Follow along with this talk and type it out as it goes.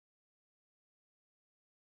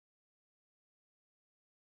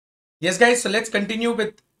Yes, guys, so let's continue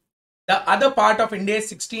with the other part of Ind AS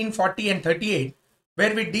 16, 40, and 38,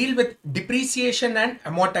 where we deal with depreciation and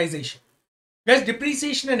amortization. Guys,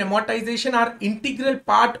 depreciation and amortization are integral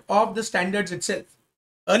part of the standards itself.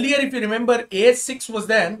 Earlier, if you remember, AS6 was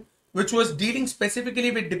there, which was dealing specifically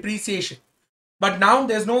with depreciation. But now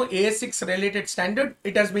there's no AS6 related standard.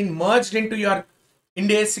 It has been merged into your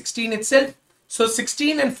Ind AS 16 itself. So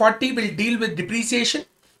 16 and 40 will deal with depreciation.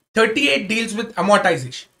 38 deals with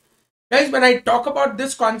amortization. Guys, when I talk about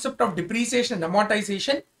this concept of depreciation and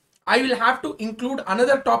amortization, I will have to include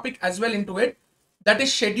another topic as well into it. That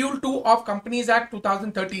is Schedule 2 of Companies Act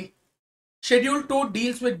 2013. Schedule 2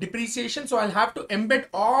 deals with depreciation. So I'll have to embed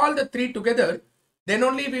all the three together. Then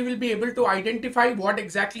only we will be able to identify what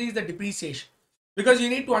exactly is the depreciation. Because you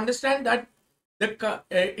need to understand that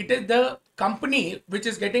it is the company which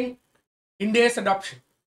is getting Ind AS adoption.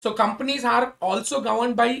 So companies are also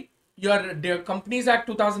governed by your Companies Act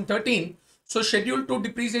 2013. So Schedule 2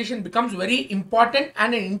 depreciation becomes very important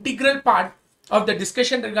and an integral part of the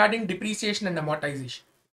discussion regarding depreciation and amortization.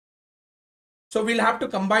 So we'll have to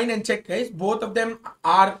combine and check, guys. Both of them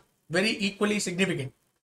are very equally significant.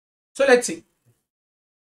 So let's see.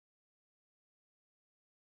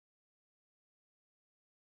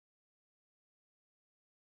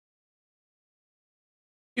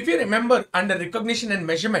 If you remember, under recognition and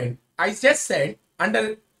measurement, I just said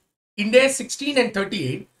under Ind AS 16 and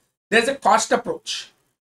 38, there's a cost approach.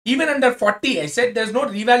 Even under 40, I said there's no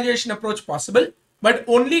revaluation approach possible, but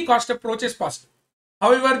only cost approach is possible.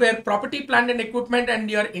 However, where property, plant and equipment and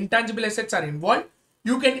your intangible assets are involved,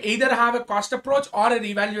 you can either have a cost approach or a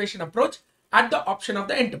revaluation approach at the option of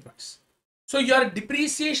the enterprise. So your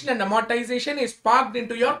depreciation and amortization is parked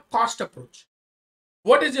into your cost approach.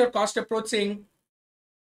 What is your cost approach saying?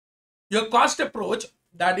 Your cost approach,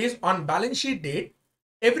 that is on balance sheet date,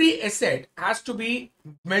 every asset has to be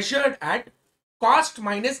measured at cost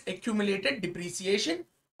minus accumulated depreciation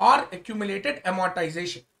or accumulated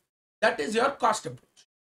amortization. That is your cost approach.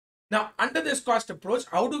 Now, under this cost approach,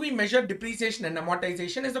 how do we measure depreciation and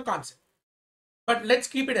amortization is the concept. But let's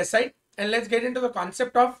keep it aside and let's get into the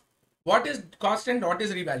concept of what is cost and what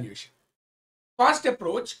is revaluation. Cost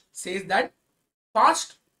approach says that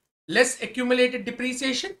cost less accumulated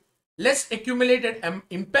depreciation less accumulated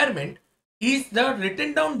impairment is the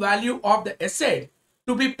written down value of the asset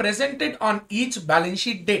to be presented on each balance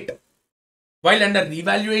sheet date. While under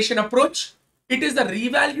revaluation approach, it is the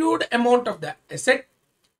revalued amount of the asset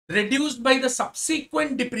reduced by the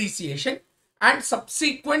subsequent depreciation and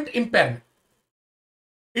subsequent impairment.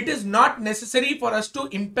 It is not necessary for us to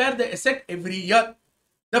impair the asset every year.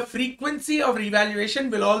 The frequency of revaluation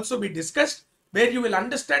will also be discussed, where you will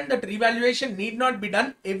understand that revaluation need not be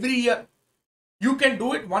done every year. You can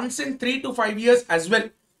do it once in 3 to 5 years as well.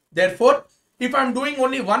 Therefore, if I'm doing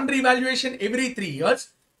only one revaluation every 3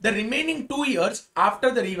 years, the remaining 2 years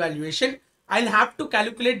after the revaluation, I'll have to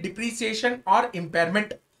calculate depreciation or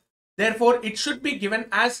impairment. Therefore, it should be given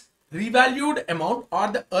as revalued amount or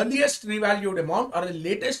the earliest revalued amount or the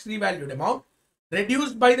latest revalued amount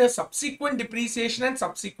reduced by the subsequent depreciation and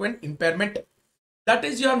subsequent impairment. That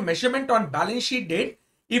is your measurement on balance sheet date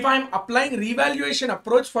if I am applying revaluation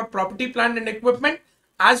approach for property, plant and equipment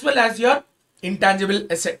as well as your intangible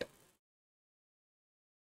asset.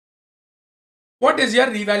 What is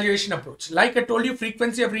your revaluation approach? Like I told you,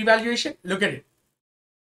 frequency of revaluation, look at it.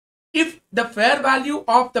 If the fair value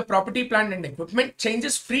of the property, plant and equipment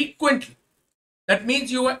changes frequently, that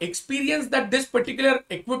means you experience that this particular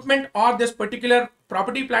equipment or this particular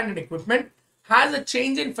property, plant and equipment has a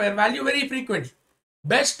change in fair value very frequently.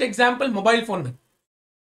 Best example, mobile phone.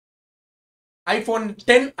 iPhone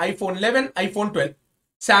 10, iPhone 11, iPhone 12.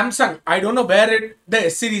 Samsung, I don't know where the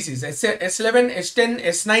S series is. S11, S10,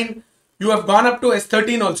 S9. You have gone up to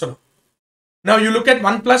S13 also. Now you look at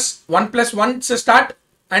OnePlus. OnePlus 1 start,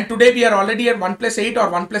 and today we are already at OnePlus 8 or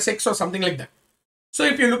OnePlus X or something like that. So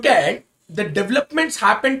if you look at the developments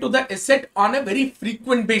happen to the asset on a very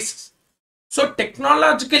frequent basis. So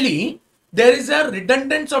technologically, there is a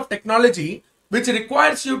redundance of technology which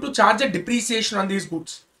requires you to charge a depreciation on these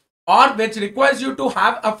goods, or which requires you to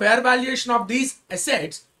have a fair valuation of these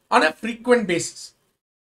assets on a frequent basis.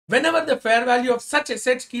 Whenever the fair value of such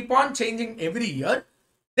assets keep on changing every year,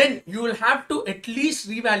 then you will have to at least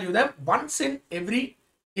revalue them once in every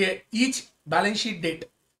year, each balance sheet date.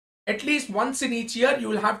 At least once in each year, you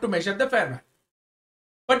will have to measure the fair value.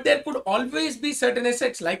 But there could always be certain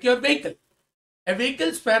assets like your vehicle. A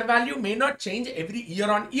vehicle's fair value may not change every year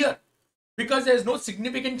on year, because there is no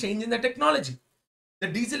significant change in the technology. The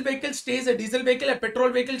diesel vehicle stays a diesel vehicle, a petrol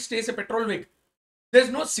vehicle stays a petrol vehicle. There is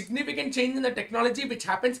no significant change in the technology which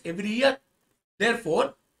happens every year.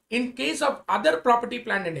 Therefore, in case of other property,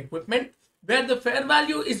 plant and equipment, where the fair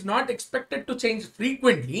value is not expected to change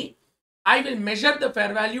frequently, I will measure the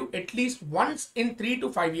fair value at least once in 3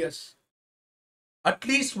 to 5 years. At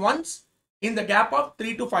least once in the gap of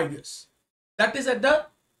 3 to 5 years. That is at the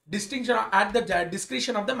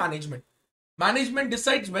discretion of the management. Management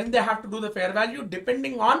decides when they have to do the fair value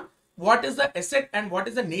depending on what is the asset and what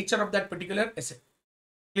is the nature of that particular asset.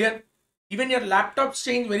 Clear? Even your laptops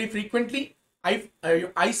change very frequently.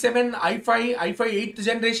 i7, i5, i5 8th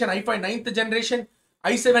generation, i5 9th generation,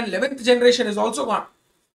 i7 11th generation is also gone.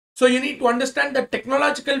 So you need to understand that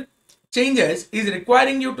technological changes is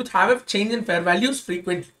requiring you to have a change in fair values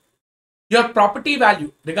frequently. Your property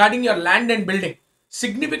value regarding your land and building,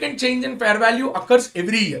 significant change in fair value occurs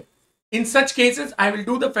every year. In such cases, I will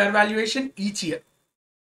do the fair valuation each year.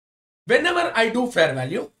 Whenever I do fair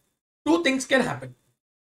value, two things can happen.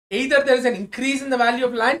 Either there is an increase in the value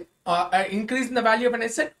of land, increase in the value of an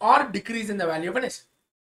asset, or decrease in the value of an asset.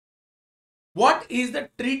 What is the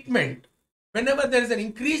treatment whenever there is an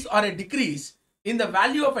increase or a decrease in the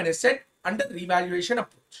value of an asset under revaluation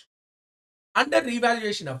approach? Under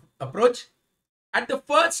revaluation approach, at the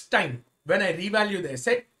first time when I revalue the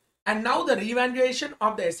asset, and now the revaluation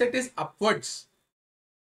of the asset is upwards.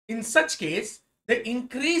 In such case, the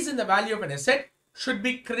increase in the value of an asset should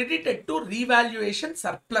be credited to revaluation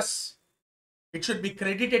surplus. It should be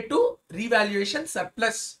credited to revaluation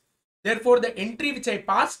surplus. Therefore, the entry which I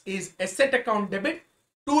pass is asset account debit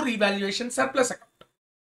to revaluation surplus account.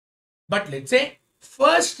 But let's say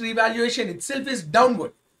first revaluation itself is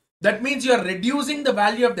downward. That means you are reducing the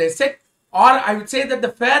value of the asset, or I would say that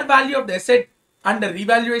the fair value of the asset under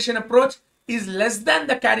revaluation approach is less than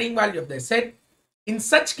the carrying value of the asset. In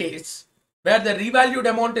such case, where the revalued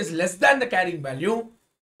amount is less than the carrying value,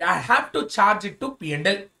 I have to charge it to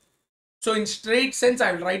P&L. So in straight sense,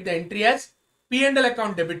 I will write the entry as P&L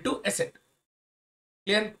account debit to asset.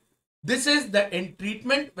 Clear? This is the end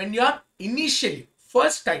treatment when you are initially,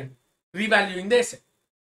 first time, revaluing the asset.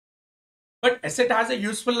 But asset has a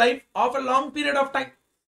useful life of a long period of time.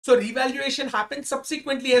 So revaluation happens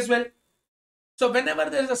subsequently as well. So whenever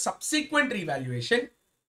there is a subsequent revaluation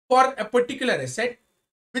for a particular asset,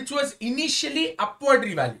 which was initially upward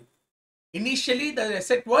revalued. Initially, the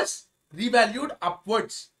asset was revalued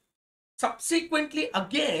upwards. Subsequently,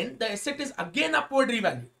 again, the asset is again upward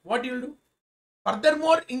revalued. What you will do?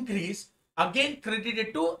 Furthermore, increase, again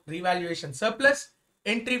credited to revaluation surplus.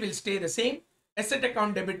 Entry will stay the same. Asset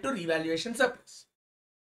account debit to revaluation surplus.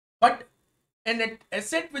 But an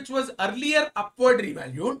asset which was earlier upward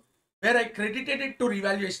revalued, where I credited it to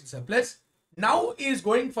revaluation surplus, now is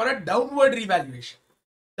going for a downward revaluation.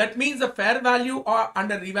 That means the fair value or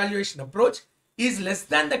under revaluation approach is less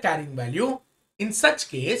than the carrying value. In such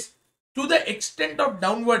case, to the extent of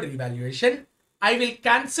downward revaluation, I will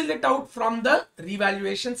cancel it out from the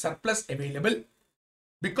revaluation surplus available.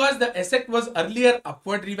 Because the asset was earlier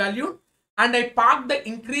upward revalued and I parked the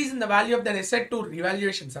increase in the value of the asset to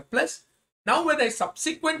revaluation surplus. Now when I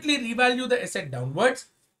subsequently revalue the asset downwards,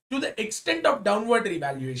 to the extent of downward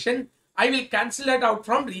revaluation, I will cancel it out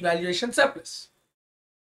from revaluation surplus.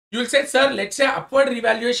 You will say, sir, let's say upward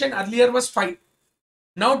revaluation earlier was 5.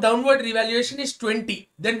 Now downward revaluation is 20.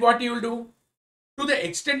 Then what you will do? To the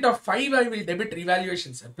extent of 5, I will debit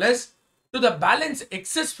revaluation surplus. To the balance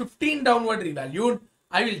excess 15 downward revalued,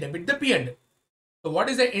 I will debit the P&L. So what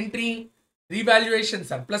is the entry? Revaluation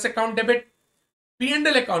surplus account debit,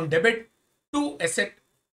 P&L account debit to asset.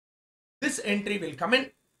 This entry will come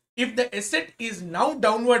in if the asset is now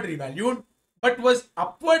downward revalued but was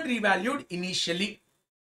upward revalued initially.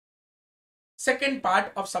 Second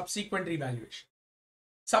part of subsequent revaluation.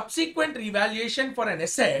 Subsequent revaluation for an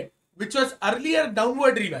asset which was earlier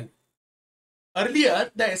downward revalued.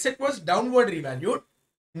 Earlier, the asset was downward revalued.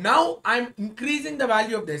 Now, I am increasing the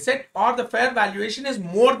value of the asset, or the fair valuation is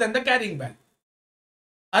more than the carrying value.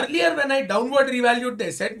 Earlier, when I downward revalued the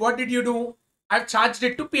asset, what did you do? I've charged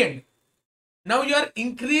it to P&L. Now, you are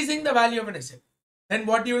increasing the value of an asset. Then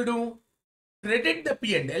what you will do? Credit the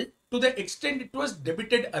P&L to the extent it was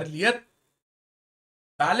debited earlier.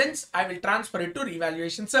 Balance, I will transfer it to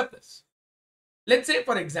revaluation surplus. Let's say,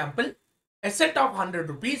 for example, asset of 100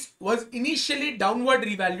 rupees was initially downward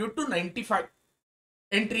revalued to 95.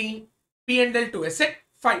 Entry P&L to asset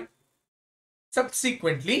 5.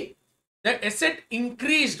 Subsequently, the asset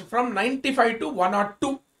increased from 95 to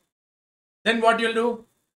 102. Then what you'll do?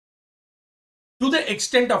 To the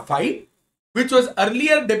extent of 5, which was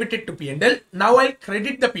earlier debited to P&L, now I'll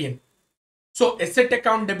credit the P&L. So asset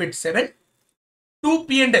account debit 7 to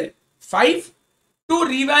P&L 5 to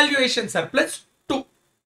revaluation surplus 2.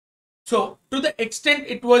 So to the extent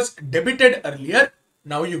it was debited earlier,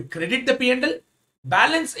 Now you credit the P&L,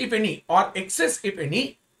 balance if any or excess if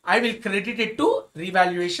any, I will credit it to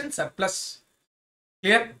revaluation surplus.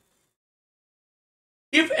 Clear?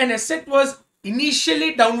 If an asset was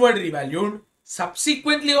initially downward revalued,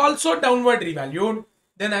 subsequently also downward revalued,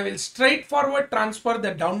 then I will straightforward transfer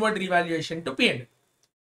the downward revaluation to P&L.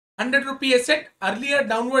 100 rupee asset earlier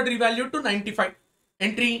downward revalued to 95.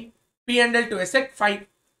 Entry P&L to asset 5.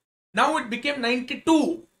 Now it became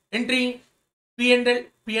 92. Entry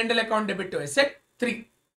P&L account debit to asset 3.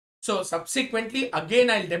 So subsequently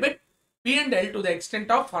again I'll debit P&L to the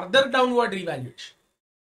extent of further downward revaluation.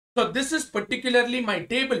 So this is particularly my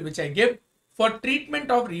table which I give for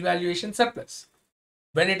treatment of revaluation surplus.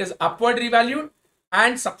 When it is upward revalued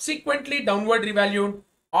and subsequently downward revalued,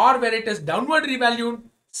 or where it is downward revalued,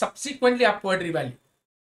 subsequently upward revalued.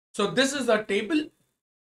 So this is the table.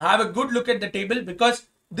 Have a good look at the table, because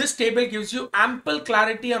this table gives you ample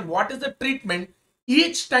clarity on what is the treatment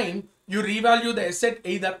each time you revalue the asset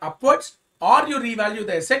either upwards or you revalue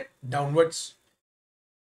the asset downwards.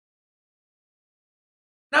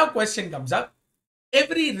 Now question comes up.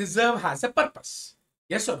 Every reserve has a purpose.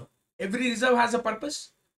 Yes or no? Every reserve has a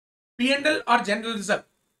purpose. P&L or general reserve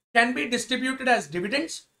can be distributed as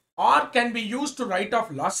dividends, or can be used to write off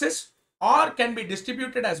losses, or can be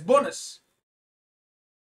distributed as bonus.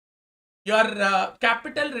 Your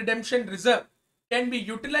capital redemption reserve can be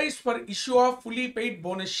utilized for issue of fully paid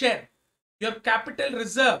bonus share. Your capital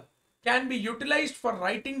reserve can be utilized for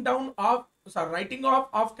writing off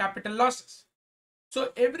of capital losses.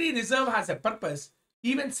 So every reserve has a purpose.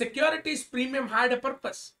 Even securities premium had a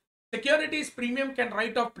purpose. Securities premium can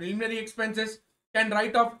write off preliminary expenses, can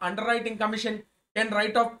write off underwriting commission, can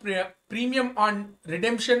write off premium on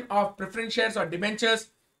redemption of preference shares or debentures,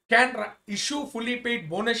 can issue fully paid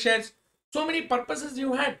bonus shares. So many purposes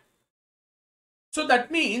you had. So that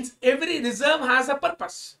means every reserve has a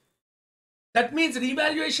purpose. That means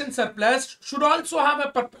revaluation surplus should also have a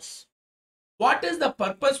purpose. What is the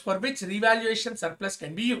purpose for which revaluation surplus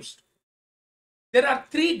can be used? There are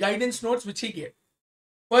 3 guidance notes which he gave.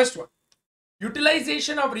 First one,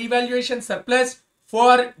 utilization of revaluation surplus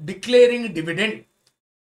for declaring dividend.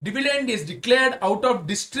 Dividend is declared out of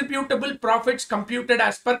distributable profits computed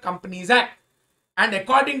as per Companies Act. And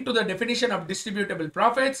according to the definition of distributable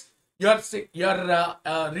profits, your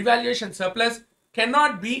revaluation surplus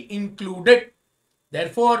cannot be included.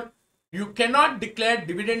 Therefore, you cannot declare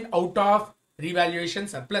dividend out of revaluation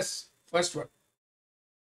surplus. First one.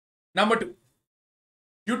 Number 2,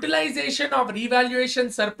 utilization of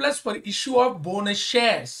revaluation surplus for issue of bonus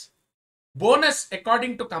shares. Bonus,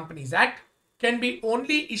 according to Companies Act, can be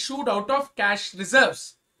only issued out of cash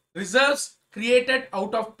reserves. Reserves created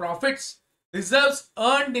out of profits. Reserves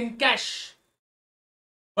earned in cash.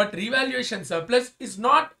 But revaluation surplus is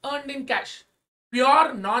not earned in cash.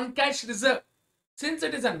 Pure non-cash reserve. Since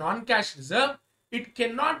it is a non-cash reserve, it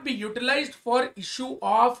cannot be utilized for issue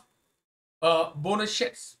of bonus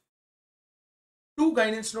shares. 2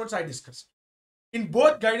 guidance notes I discussed. In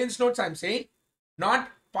both guidance notes, I am saying not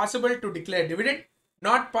possible to declare dividend,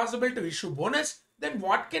 not possible to issue bonus. Then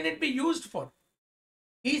what can it be used for?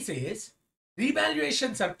 He says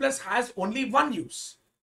revaluation surplus has only one use.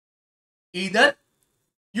 Either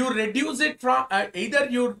you reduce it from, either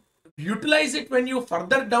you utilize it when you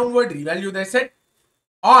further downward revalue the asset,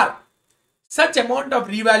 or such amount of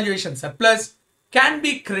revaluation surplus can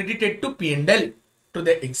be credited to P&L to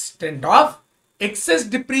the extent of excess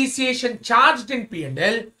depreciation charged in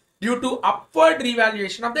P&L due to upward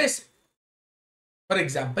revaluation of the asset. For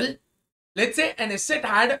example, let's say an asset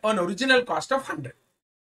had an original cost of 100.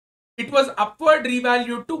 It was upward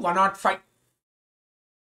revalued to 105.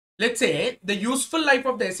 Let's say the useful life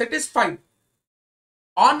of the asset is 5.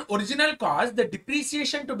 On original cost, the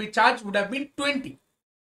depreciation to be charged would have been 20.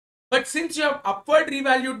 But since you have upward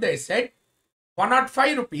revalued the asset,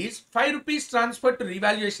 105 rupees, 5 rupees transferred to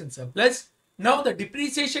revaluation surplus. Now the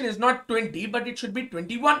depreciation is not 20, but it should be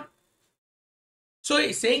 21. So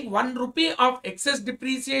he's saying 1 rupee of excess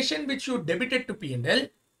depreciation which you debited to P&L,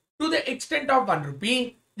 to the extent of 1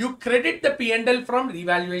 rupee, you credit the P&L from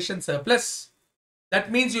revaluation surplus.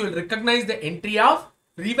 That means you will recognize the entry of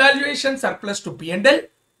revaluation surplus to P&L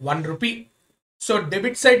 1 rupee. So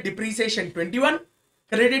debit side depreciation 21,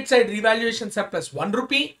 credit side revaluation surplus 1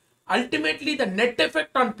 rupee. Ultimately the net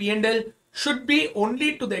effect on P&L should be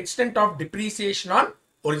only to the extent of depreciation on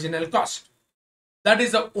original cost. That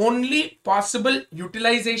is the only possible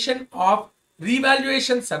utilization of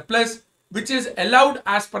revaluation surplus which is allowed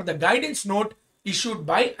as per the guidance note issued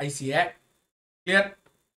by ICAI. Clear?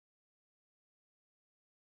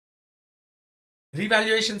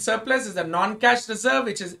 Revaluation surplus is a non-cash reserve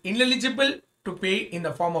which is ineligible to pay in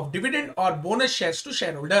the form of dividend or bonus shares to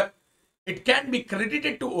shareholder. It can be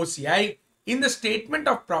credited to OCI in the statement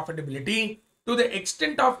of profitability to the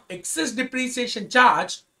extent of excess depreciation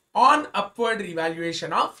charged on upward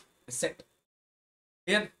revaluation of asset.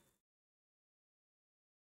 Here.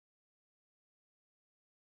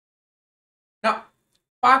 Now,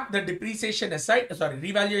 park the depreciation aside,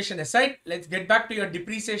 revaluation aside. Let's get back to your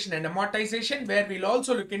depreciation and amortization, where we'll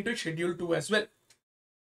also look into schedule 2 as well.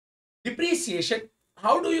 Depreciation.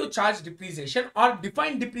 How do you charge depreciation or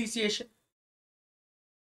define depreciation?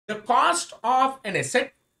 The cost of an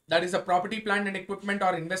asset, that is a property, plant and equipment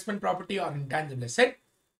or investment property or intangible asset.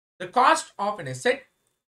 The cost of an asset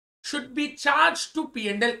should be charged to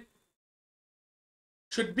P&L.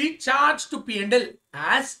 Should be charged to P&L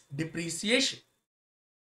as depreciation.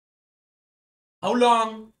 How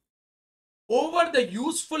long? Over the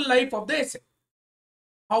useful life of the asset.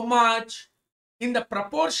 How much? In the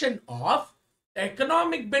proportion of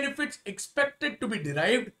economic benefits expected to be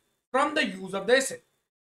derived from the use of the asset.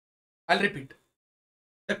 I'll repeat.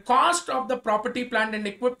 The cost of the property, plant and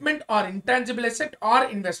equipment or intangible asset or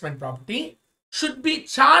investment property should be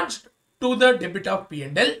charged to the debit of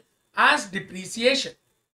P&L as depreciation.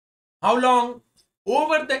 How long?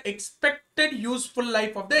 Over the expected useful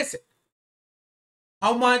life of the asset.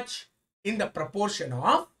 How much? In the proportion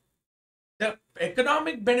of the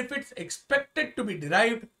economic benefits expected to be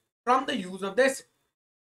derived from the use of the asset.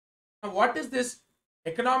 Now, what is this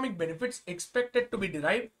economic benefits expected to be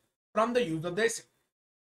derived from the use of the asset?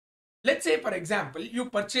 Let's say, for example, you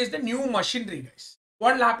purchased a new machinery, guys.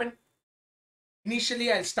 What will happen?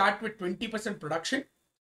 Initially, I'll start with 20% production.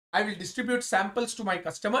 I will distribute samples to my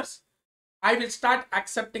customers. I will start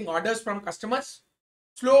accepting orders from customers.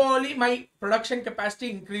 Slowly, my production capacity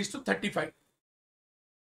increased to 35.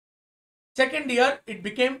 Second year, it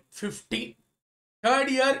became 50. Third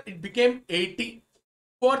year, it became 80.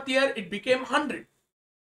 Fourth year, it became 100.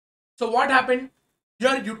 So what happened?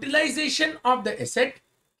 Your utilization of the asset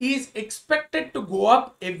is expected to go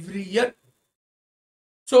up every year.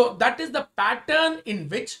 So that is the pattern in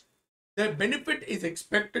which the benefit is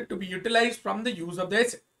expected to be utilized from the use of the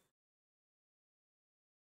asset.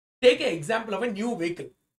 Take an example of a new vehicle.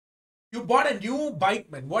 You bought a new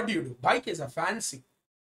bike, man. What do? Bike is a fancy.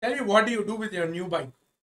 Tell me, what do you do with your new bike?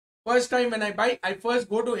 First time when I buy, I first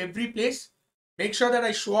go to every place, make sure that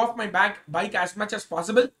I show off my bike as much as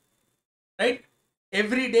possible, right?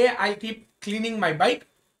 Every day I keep cleaning my bike.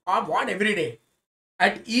 Or what? Every day.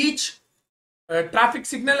 At each traffic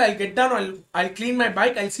signal, I'll get down, I'll clean my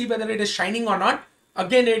bike, I'll see whether it is shining or not.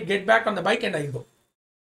 Again, I get back on the bike and I'll go.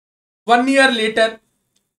 1 year later,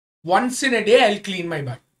 once in a day, I'll clean my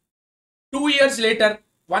bike. 2 years later,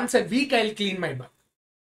 once a week, I'll clean my bike.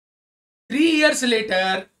 3 years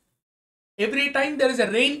later, every time there is a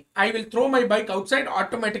rain, I will throw my bike outside,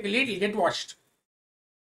 automatically it will get washed.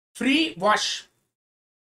 Free wash.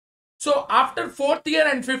 So after 4th year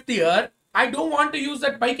and 5th year, I don't want to use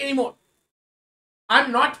that bike anymore.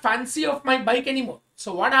 I'm not fancy of my bike anymore.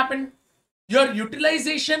 So what happened? Your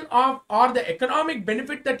utilization of or the economic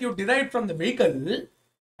benefit that you derived from the vehicle,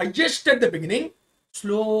 just at the beginning,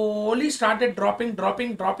 slowly started dropping.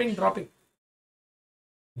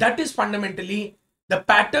 That is fundamentally the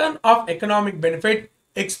pattern of economic benefit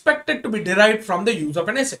expected to be derived from the use of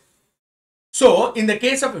an asset. So in the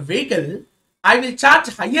case of a vehicle, I will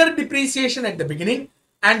charge higher depreciation at the beginning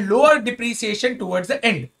and lower depreciation towards the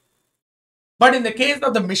end. But in the case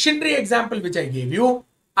of the machinery example which I gave you,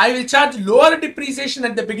 I will charge lower depreciation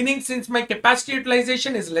at the beginning since my capacity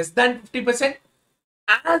utilization is less than 50%.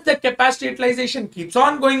 As the capacity utilization keeps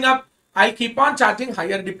on going up, I'll keep on charging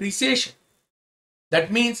higher depreciation.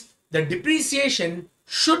 That means the depreciation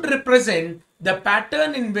should represent the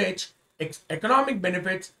pattern in which economic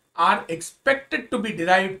benefits are expected to be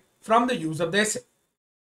derived from the use of the asset,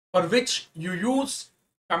 for which you use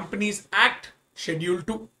Companies Act Schedule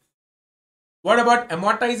 2. What about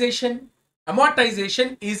amortization?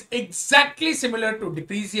 Amortization is exactly similar to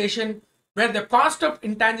depreciation, where the cost of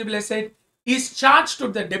intangible asset is charged to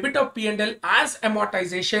the debit of P&L as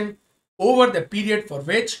amortization over the period for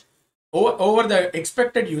which, over the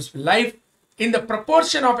expected useful life, in the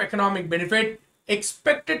proportion of economic benefit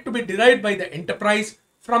expected to be derived by the enterprise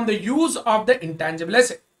from the use of the intangible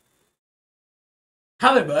asset.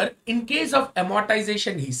 However, in case of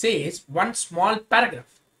amortization, he says one small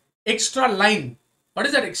paragraph, extra line. What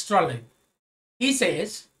is that extra line? He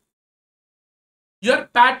says, your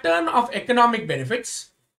pattern of economic benefits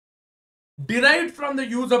derived from the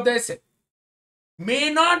use of the asset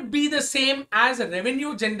may not be the same as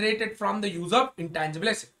revenue generated from the use of intangible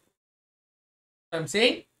asset. I'm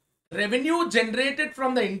saying revenue generated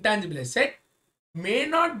from the intangible asset may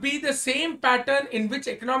not be the same pattern in which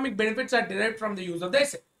economic benefits are derived from the use of the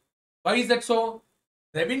asset. Why is that so?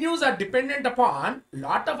 Revenues are dependent upon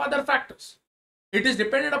lot of other factors. It is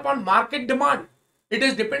dependent upon market demand. It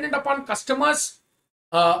is dependent upon customers,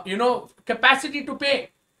 capacity to pay.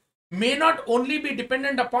 May not only be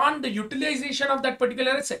dependent upon the utilization of that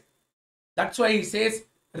particular asset. That's why he says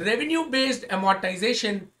revenue-based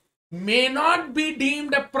amortization may not be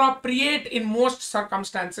deemed appropriate in most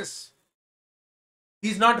circumstances.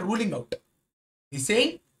 He's not ruling out. He's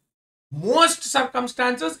saying most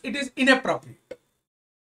circumstances it is inappropriate.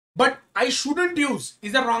 But I shouldn't use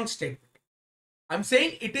is a wrong statement. I'm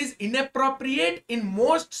saying it is inappropriate in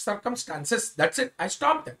most circumstances. That's it. I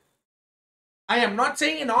stopped there. I am not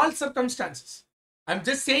saying in all circumstances. I'm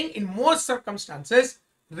just saying in most circumstances,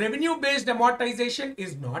 revenue-based amortization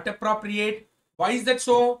is not appropriate. Why is that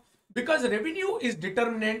so? Because revenue is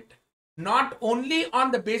determinant not only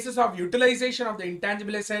on the basis of utilization of the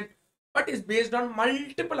intangible asset, but is based on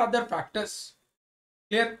multiple other factors.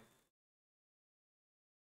 Clear?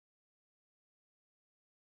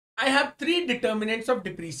 I have three determinants of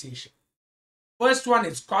depreciation. First one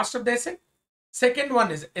is cost of the asset. Second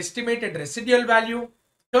one is estimated residual value.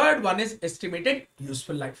 Third one is estimated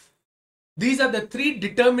useful life. These are the three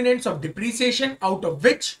determinants of depreciation, out of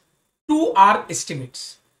which two are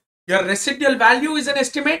estimates. Your residual value is an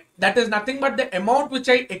estimate. That is nothing but the amount which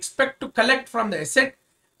I expect to collect from the asset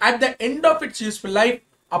at the end of its useful life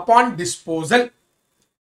upon disposal.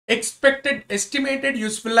 Expected estimated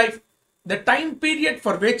useful life, the time period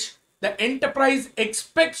for which the enterprise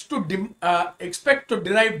expects to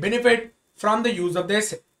derive benefit from the use of the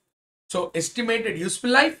asset. So estimated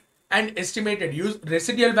useful life and estimated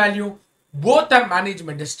residual value, both are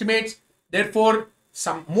management estimates. Therefore,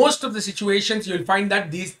 most of the situations you will find that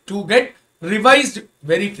these two get revised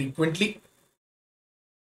very frequently.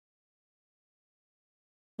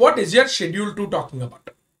 What is your Schedule 2 talking about?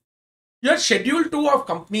 Your Schedule 2 of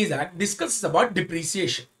Companies Act discusses about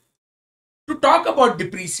depreciation. To talk about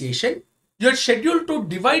depreciation, your Schedule 2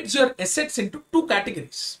 divides your assets into two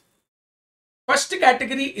categories. First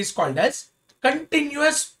category is called as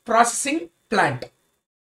continuous processing plant.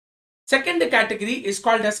 Second category is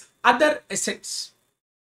called as other assets.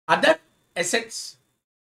 Other assets.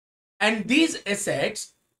 And these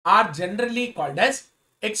assets are generally called as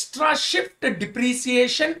extra shift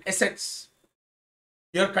depreciation assets.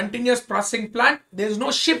 Your continuous processing plant, there is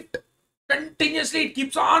no shift. Continuously it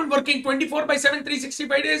keeps on working 24/7,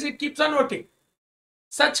 365 days, it keeps on working.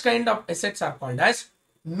 Such kind of assets are called as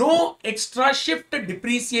no extra shift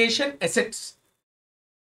depreciation assets.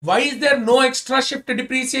 Why is there no extra shift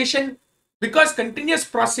depreciation? Because continuous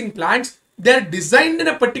processing plants, they are designed in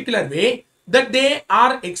a particular way that they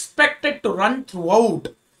are expected to run throughout.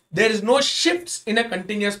 There is no shifts in a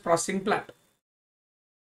continuous processing plant.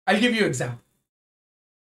 I'll give you an example.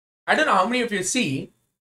 I don't know how many of you see,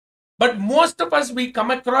 but most of us, we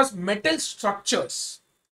come across metal structures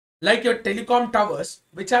like your telecom towers,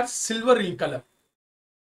 which are silver in color.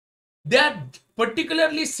 They are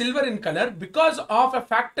particularly silver in color because of a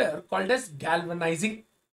factor called as galvanizing.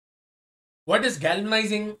 What is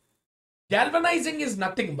galvanizing? Galvanizing is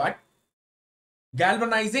nothing but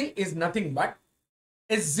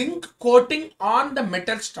a zinc coating on the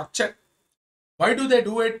metal structure. Why do they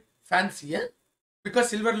do it fancy? Because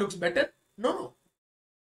silver looks better? No.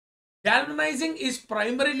 Galvanizing is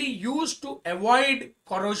primarily used to avoid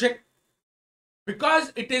corrosion.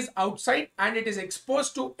 Because it is outside and it is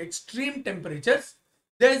exposed to extreme temperatures,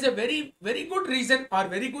 there is a very, very good reason or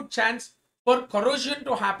very good chance for corrosion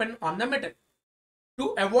to happen on the metal.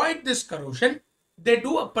 To avoid this corrosion, they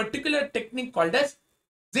do a particular technique called as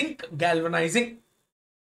zinc galvanizing.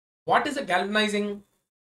 What is a galvanizing?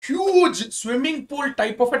 Huge swimming pool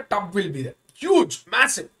type of a tub will be there. Huge,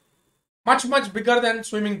 massive, much, much bigger than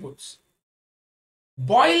swimming pools.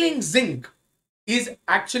 Boiling zinc is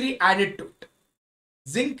actually added to it.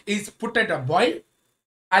 Zinc is put at a boil.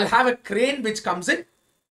 I'll have a crane which comes in.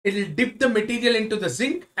 It will dip the material into the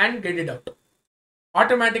zinc and get it out.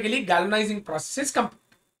 Automatically galvanizing process is complete.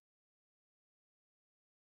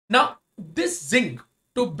 Now this zinc,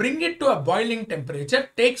 to bring it to a boiling temperature,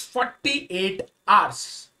 takes 48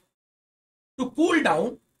 hours. To cool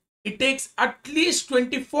down, it takes at least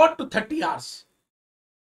 24 to 30 hours.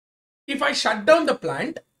 If I shut down the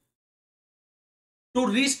plant, to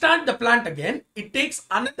restart the plant again, it takes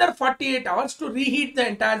another 48 hours to reheat the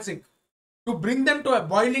entire zinc, to bring them to a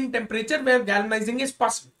boiling temperature where galvanizing is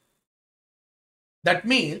possible. That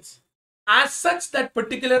means, as such, that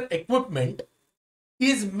particular equipment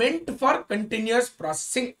is meant for continuous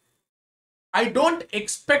processing. I don't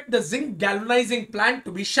expect the zinc galvanizing plant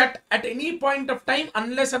to be shut at any point of time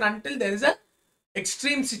unless and until there is a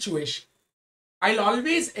extreme situation. I'll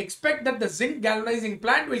always expect that the zinc galvanizing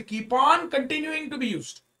plant will keep on continuing to be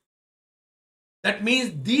used. That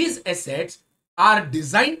means these assets are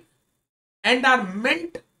designed and are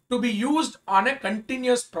meant to be used on a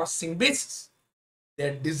continuous processing basis.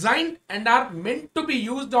 They're designed and are meant to be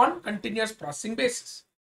used on continuous processing basis.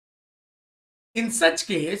 In such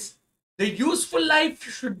case, the useful life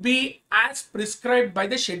should be as prescribed by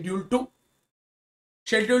the Schedule 2.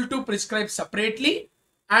 Schedule 2 prescribes separately,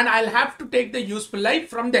 and I'll have to take the useful life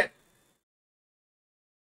from there.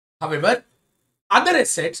 However, other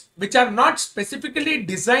assets which are not specifically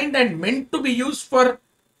designed and meant to be used for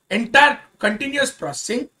entire continuous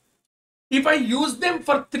processing, if I use them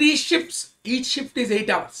for 3 shifts, each shift is 8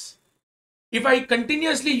 hours. If I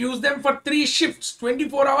continuously use them for 3 shifts,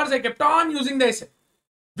 24 hours, I kept on using the asset.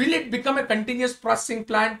 Will it become a continuous processing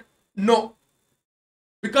plant? No.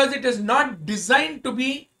 Because it is not designed to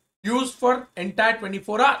be used for entire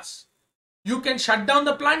 24 hours. You can shut down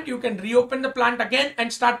the plant, you can reopen the plant again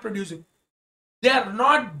and start producing. They are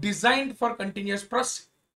not designed for continuous processing.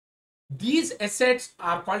 These assets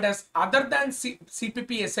are called as other than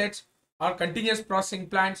CPP assets or continuous processing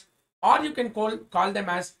plants, or you can call them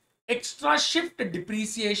as extra shift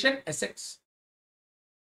depreciation assets.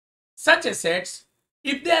 Such assets,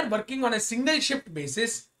 if they are working on a single shift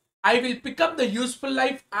basis, I will pick up the useful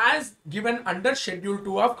life as given under Schedule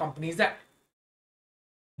 2 of Companies Act.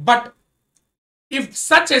 But if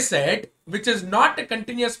such asset, which is not a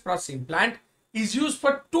continuous processing plant, is used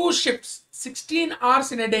for 2 shifts, 16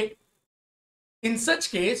 hours in a day, in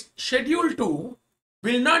such case, Schedule 2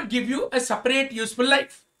 will not give you a separate useful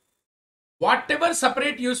life. Whatever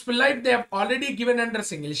separate useful life they have already given under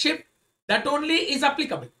single shift, that only is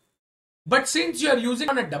applicable. But since you are using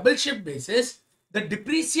on a double shift basis, the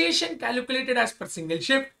depreciation calculated as per single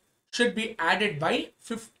shift should be added by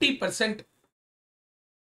 50%.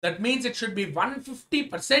 That means it should be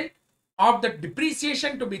 150% of the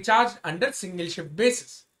depreciation to be charged under single shift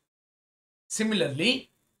basis. Similarly,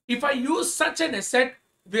 if I use such an asset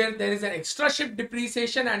where there is an extra shift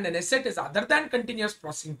depreciation and an asset is other than continuous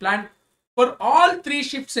processing plant for all 3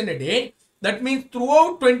 shifts in a day, that means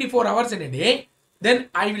throughout 24 hours in a day, then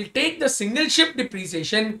I will take the single shift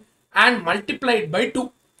depreciation and multiply it by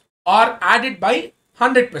 2 or add it by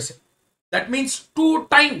 100%. That means 2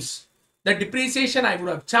 times the depreciation I would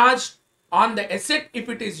have charged on the asset if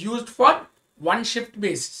it is used for 1 shift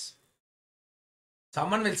basis.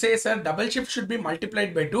 Someone will say, sir, double shift should be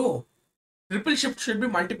multiplied by 2. Triple shift should be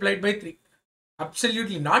multiplied by 3.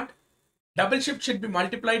 Absolutely not. Double shift should be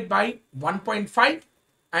multiplied by 1.5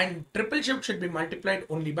 and triple shift should be multiplied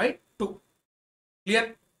only by 2.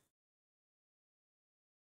 Clear?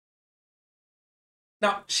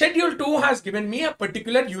 Now, Schedule 2 has given me a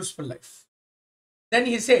particular useful life. Then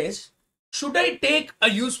he says, should I take a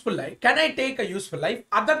useful life? Can I take a useful life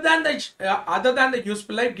other than the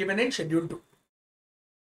useful life given in Schedule 2?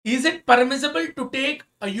 Is it permissible to take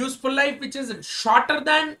a useful life which is shorter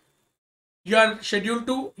than your Schedule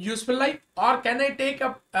 2 useful life, or can I take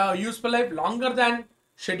a useful life longer than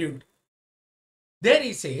Schedule 2? There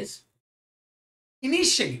he says,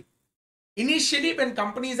 initially when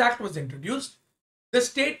Companies Act was introduced, the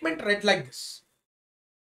statement read like this: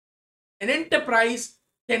 an enterprise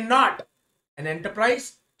cannot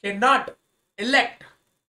elect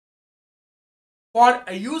for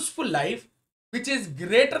a useful life which is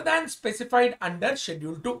greater than specified under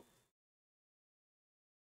Schedule 2.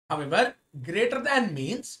 However, greater than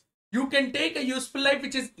means you can take a useful life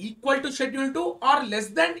which is equal to Schedule 2 or less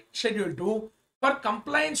than Schedule 2 for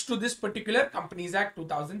compliance to this particular Companies Act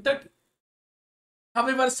 2013.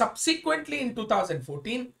 However, subsequently in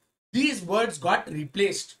 2014, these words got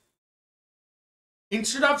replaced.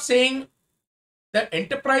 Instead of saying the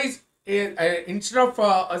enterprise, saying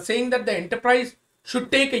that the enterprise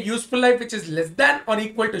should take a useful life which is less than or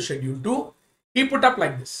equal to Schedule 2, he put up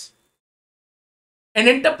like this: an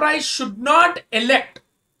enterprise should not elect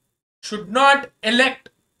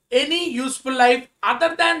any useful life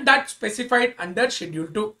other than that specified under Schedule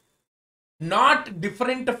 2, not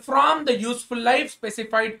different from the useful life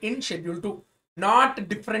specified in Schedule 2. Not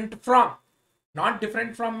different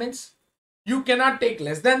from means you cannot take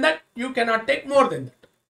less than that, you cannot take more than that.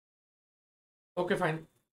 Okay, fine.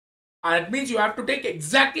 That means you have to take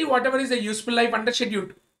exactly whatever is the useful life under Schedule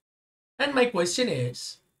 2. And my question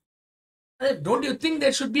is, don't you think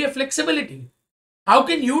there should be a flexibility? How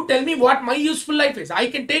can you tell me what my useful life is? I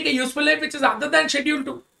can take a useful life which is other than Schedule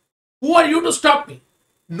 2. Who are you to stop me?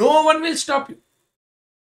 No one will stop you.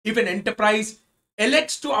 If an enterprise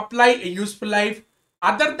elects to apply a useful life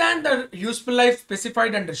other than the useful life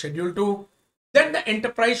specified under Schedule 2, then the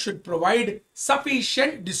enterprise should provide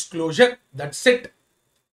sufficient disclosure. That's it.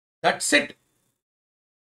 That's it.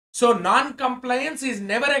 So non-compliance is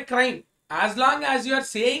never a crime. As long as you are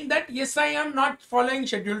saying that, yes, I am not following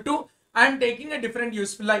Schedule 2, I am taking a different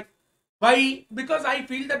useful life. Why? Because I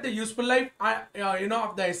feel that the useful life,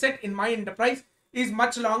 of the asset in my enterprise is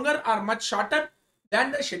much longer or much shorter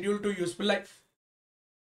than the Schedule 2 useful life.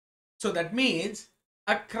 So that means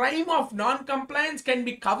a crime of non-compliance can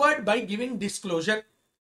be covered by giving disclosure.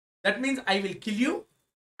 That means I will kill you.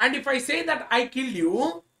 And if I say that I kill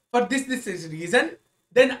you for this is reason,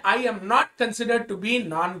 then I am not considered to be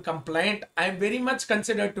non-compliant. I am very much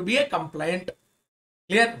considered to be a compliant.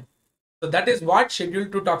 Clear? So that is what Schedule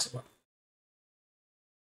 2 talks about.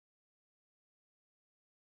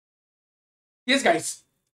 Yes, guys.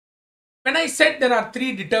 When I said there are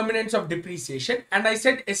three determinants of depreciation, and I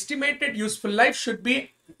said estimated useful life should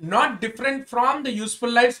be not different from the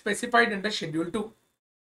useful life specified under Schedule 2.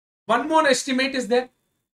 One more estimate is there,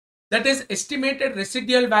 that is estimated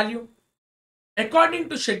residual value. According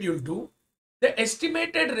to Schedule 2, the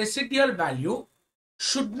estimated residual value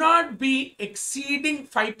should not be exceeding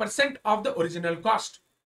 5% of the original cost.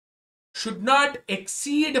 Should not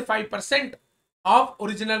exceed 5% of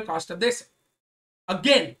original cost of this.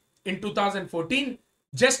 Again, in 2014,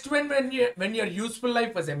 just when your useful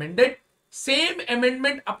life was amended, same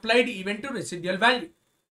amendment applied even to residual value.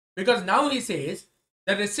 Because now he says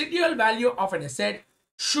the residual value of an asset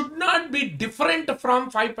should not be different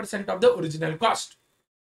from 5% of the original cost.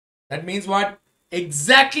 That means what?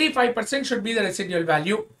 Exactly 5% should be the residual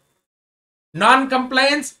value.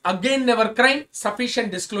 Non-compliance, again never crime.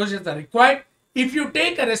 Sufficient disclosures are required if you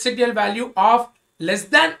take a residual value of less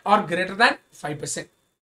than or greater than 5%.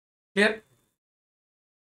 Clear?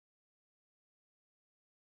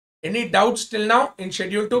 Any doubts till now in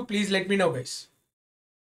Schedule 2? Please let me know, guys.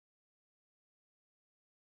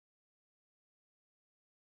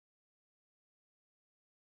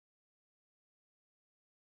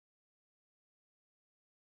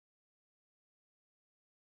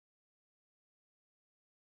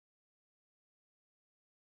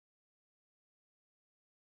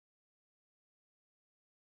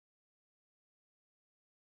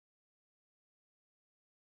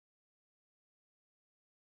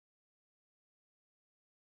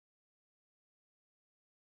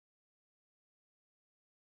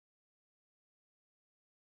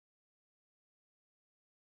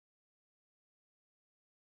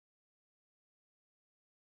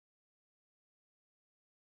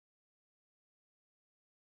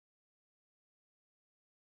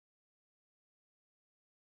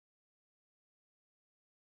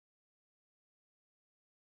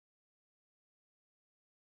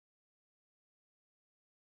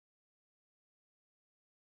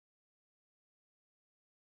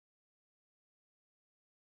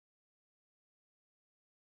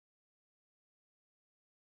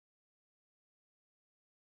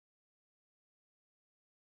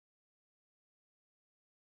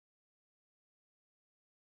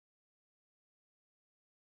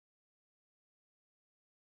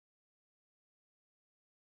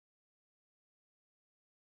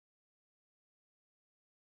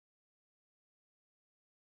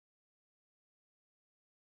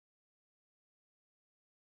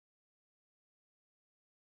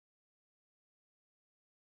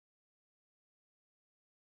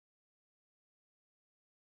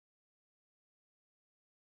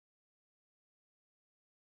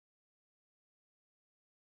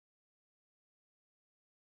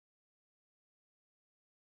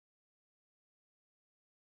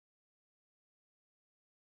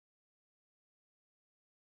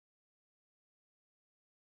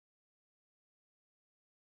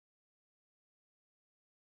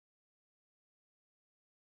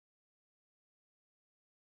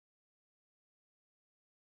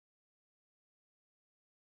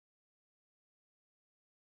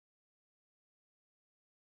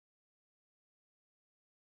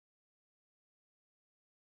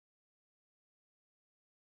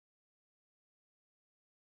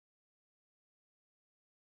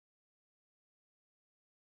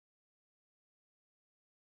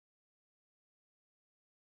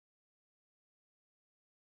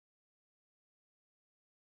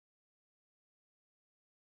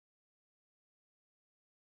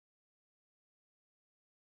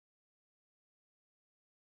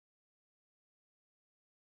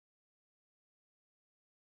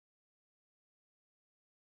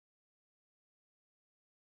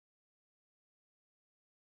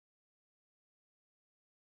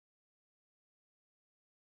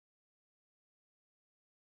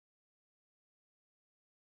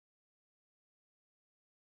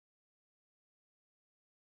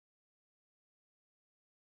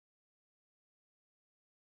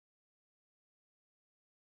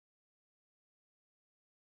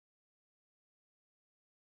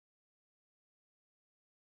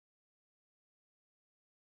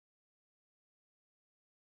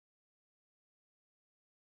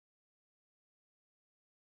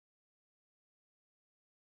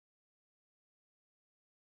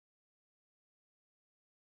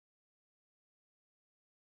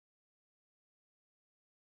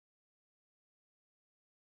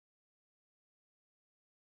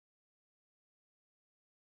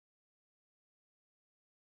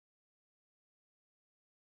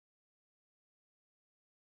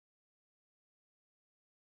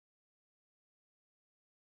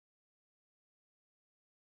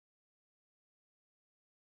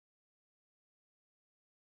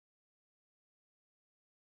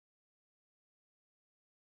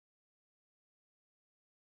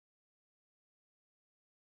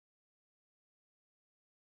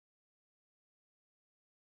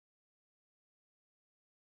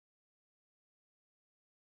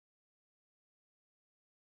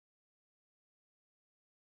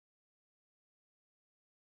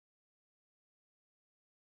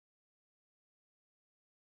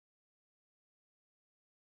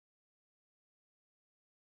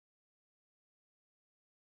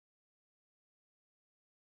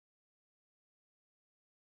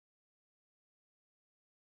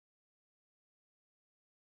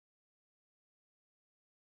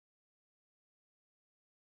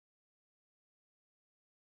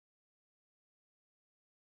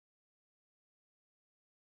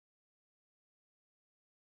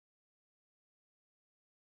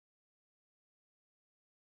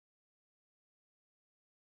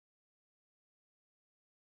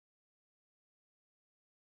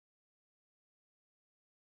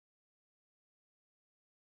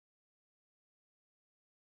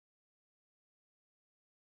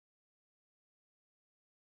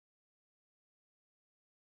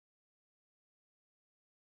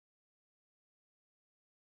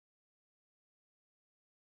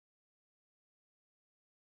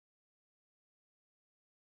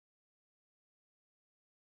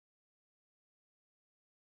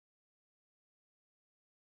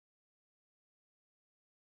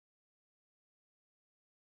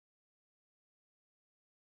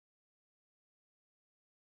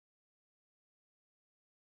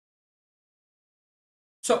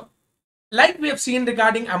 Like we have seen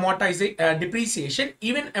regarding depreciation,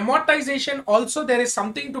 even amortization also there is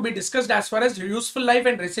something to be discussed as far as useful life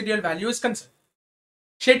and residual value is concerned.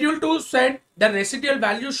 Schedule 2 said the residual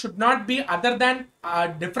value should not be other than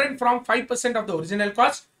different from 5% of the original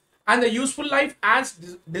cost, and the useful life as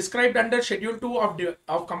described under Schedule 2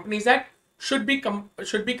 of Companies Act should be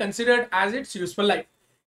considered as its useful life.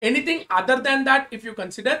 Anything other than that, if you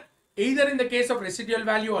consider either in the case of residual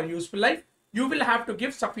value or useful life, you will have to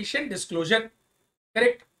give sufficient disclosure.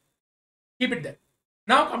 Correct? Keep it there.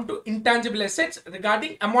 Now come to intangible assets.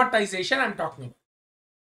 Regarding amortization, I'm talking about.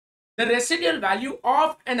 The residual value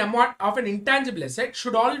of an intangible asset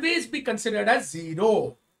should always be considered as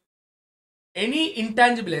zero. Any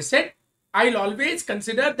intangible asset, I'll always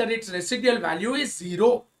consider that its residual value is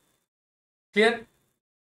zero. Clear?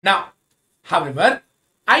 Now, however,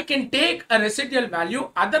 I can take a residual value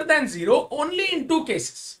other than zero only in two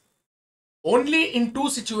cases. Only in two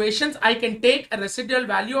situations I can take a residual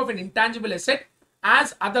value of an intangible asset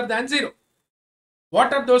as other than zero.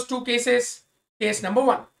 What are those two cases? Case number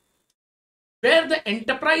one, where the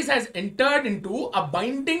enterprise has entered into a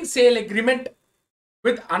binding sale agreement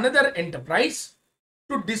with another enterprise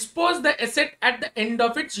to dispose the asset at the end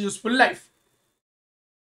of its useful life.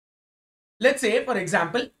 Let's say, for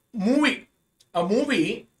example, a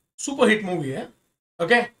movie, super hit movie,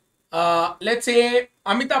 okay? Let's say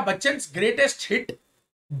Amitabh Bachchan's greatest hit,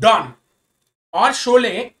 Don or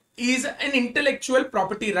Sholay, is an intellectual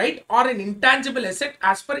property right or an intangible asset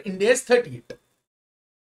as per India's 38.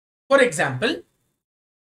 For example,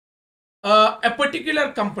 a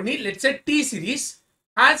particular company, let's say T Series,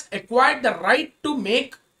 has acquired the right to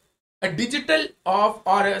make a digital of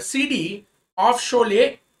or a CD of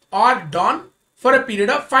Sholay or Don for a period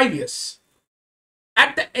of 5 years.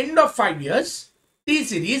 At the end of 5 years, T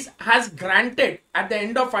Series has granted, at the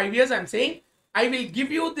end of 5 years, I'm saying, I will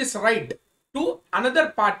give you this right to another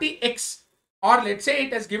party X, or let's say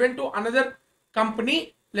it has given to another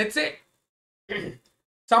company, let's say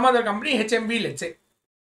some other company, HMV, let's say.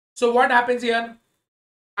 So what happens here?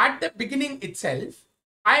 At the beginning itself,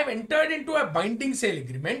 I have entered into a binding sale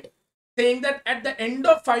agreement saying that at the end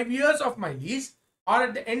of 5 years of my lease or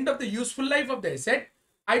at the end of the useful life of the asset,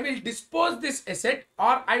 I will dispose this asset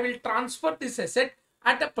or I will transfer this asset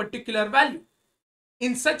at a particular value.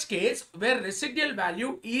 In such case, where residual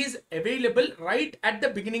value is available right at the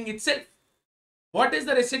beginning itself. What is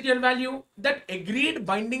the residual value? That agreed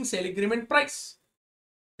binding sale agreement price.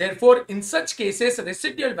 Therefore, in such cases,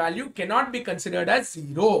 residual value cannot be considered as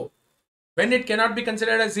zero. When it cannot be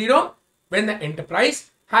considered as zero? When the enterprise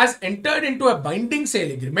has entered into a binding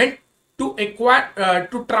sale agreement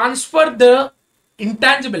to transfer the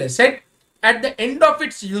intangible asset at the end of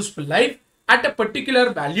its useful life at a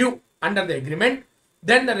particular value under the agreement,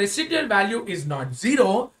 then the residual value is not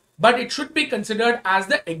zero, but it should be considered as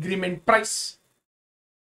the agreement price.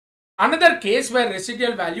 Another case where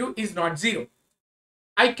residual value is not zero.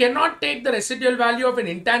 I cannot take the residual value of an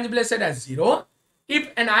intangible asset as zero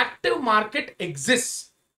if an active market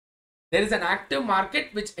exists. There is an active market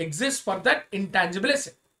which exists for that intangible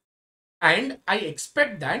asset. And I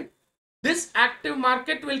expect that this active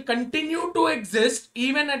market will continue to exist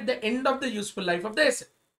even at the end of the useful life of the asset.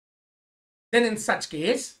 Then in such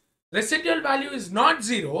case, residual value is not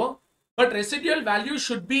zero, but residual value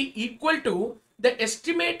should be equal to the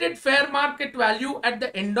estimated fair market value at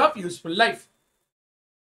the end of useful life.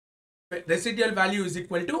 Residual value is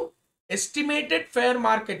equal to estimated fair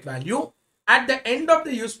market value at the end of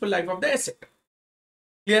the useful life of the asset.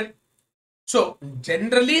 Clear? So,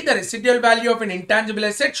 generally the residual value of an intangible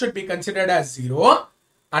asset should be considered as zero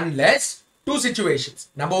unless two situations.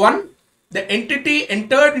 Number one, the entity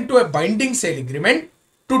entered into a binding sale agreement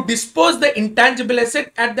to dispose the intangible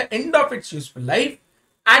asset at the end of its useful life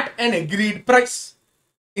at an agreed price.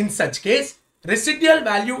 In such case, residual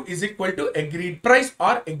value is equal to agreed price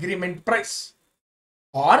or agreement price.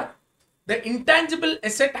 Or the intangible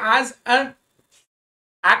asset has an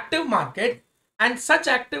active market and such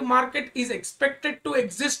active market is expected to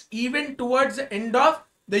exist even towards the end of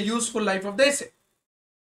the useful life of the asset.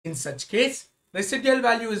 In such case, residual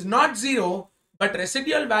value is not zero, but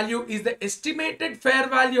residual value is the estimated fair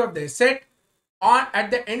value of the asset at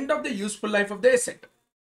the end of the useful life of the asset.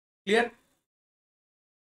 Clear?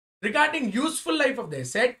 Regarding useful life of the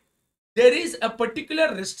asset, there is a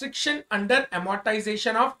particular restriction under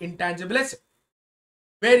amortization of intangible asset,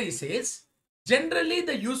 where he says, generally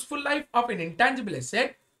the useful life of an intangible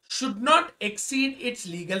asset should not exceed its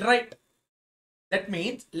legal right. That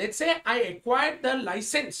means, let's say I acquired the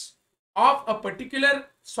license of a particular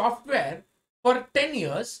software for 10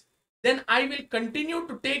 years then I will continue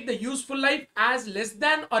to take the useful life as less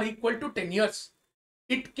than or equal to 10 years.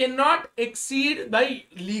 It cannot exceed by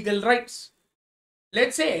legal rights.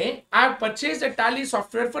 Let's say I have purchased a Tally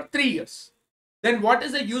software for 3 years. Then what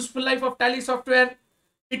is the useful life of Tally software?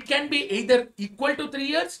 It can be either equal to 3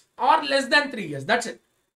 years or less than 3 years. That's it.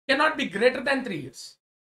 Cannot be greater than 3 years.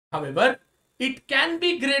 However, it can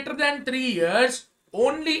be greater than 3 years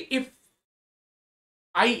only if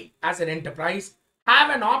I, as an enterprise, have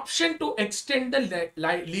an option to extend the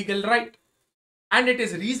legal right. And it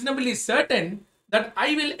is reasonably certain that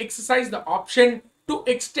I will exercise the option to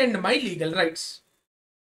extend my legal rights.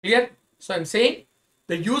 Clear? So I'm saying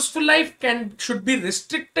the useful life should be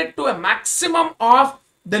restricted to a maximum of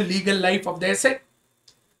the legal life of the asset.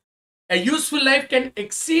 A useful life can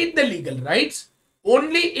exceed the legal rights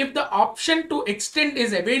only if the option to extend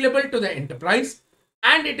is available to the enterprise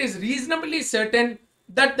and it is reasonably certain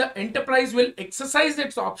that the enterprise will exercise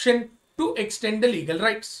its option to extend the legal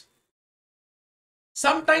rights.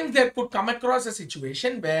 Sometimes there could come across a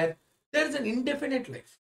situation where there is an indefinite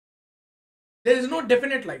life. There is no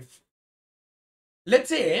definite life. Let's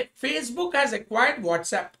say Facebook has acquired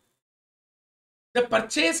WhatsApp. The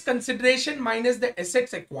purchase consideration minus the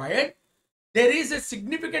assets acquired, there is a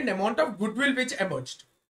significant amount of goodwill which emerged.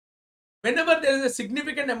 Whenever there is a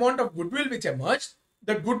significant amount of goodwill which emerged,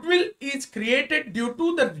 the goodwill is created due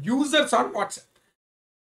to the users on WhatsApp.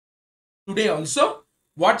 Today also,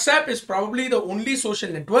 WhatsApp is probably the only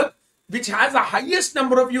social network which has the highest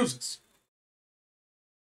number of users.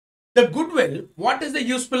 The goodwill, what is the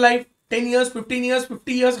useful life? 10 years, 15 years,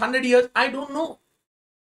 50 years, 100 years? I don't know.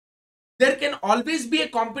 There can always be a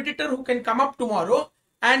competitor who can come up tomorrow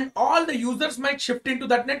and all the users might shift into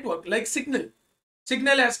that network, like Signal.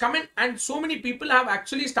 Signal has come in and so many people have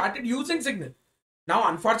actually started using Signal. Now,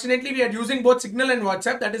 unfortunately, we are using both Signal and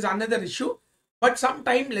WhatsApp. That is another issue. But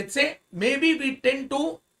sometime, let's say, maybe we tend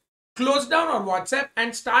to close down our WhatsApp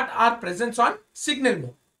and start our presence on Signal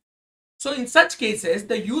mode. So in such cases,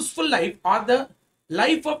 the useful life or the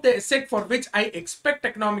life of the asset for which I expect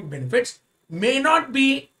economic benefits may not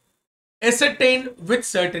be ascertained with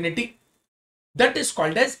certainty. That is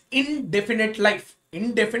called as indefinite life.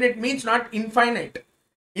 Indefinite means not infinite.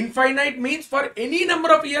 Infinite means for any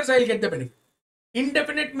number of years I will get the benefit.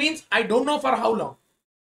 Indefinite means I don't know for how long.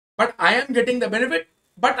 But I am getting the benefit,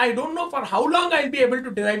 but I don't know for how long I will be able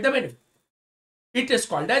to derive the benefit. It is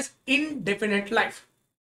called as indefinite life.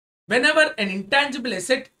 Whenever an intangible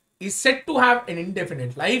asset is said to have an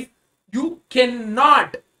indefinite life, you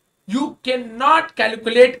cannot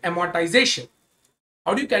calculate amortization.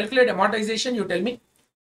 How do you calculate amortization? You tell me.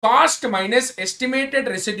 Cost minus estimated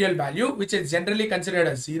residual value, which is generally considered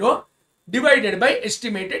as 0, divided by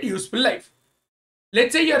estimated useful life.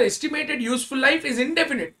 Let's say your estimated useful life is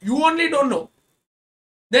indefinite. You only don't know.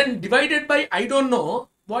 Then divided by I don't know,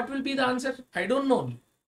 what will be the answer? I don't know.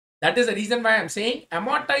 That is the reason why I'm saying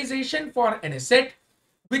amortization for an asset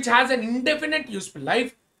which has an indefinite useful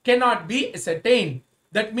life cannot be ascertained.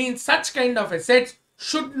 That means such kind of assets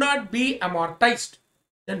should not be amortized.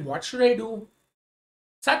 Then what should I do?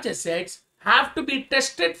 Such assets have to be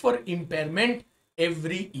tested for impairment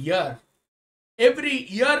every year. Every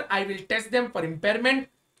year I will test them for impairment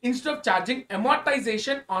instead of charging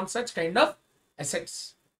amortization on such kind of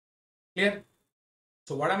assets. Clear?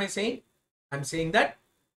 So what am I saying? I'm saying that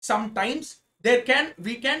sometimes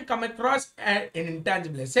we can come across an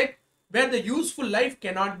intangible asset where the useful life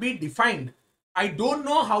cannot be defined. I don't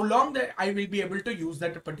know how long that I will be able to use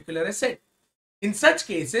that particular asset. In such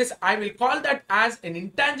cases, I will call that as an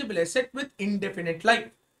intangible asset with indefinite life.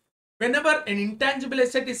 Whenever an intangible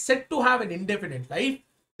asset is said to have an indefinite life,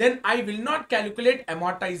 then I will not calculate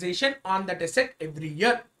amortization on that asset every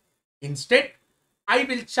year. Instead, I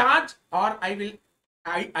will charge or I will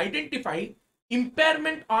identify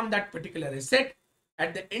impairment on that particular asset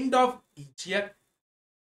at the end of each year.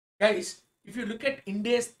 Guys, if you look at Ind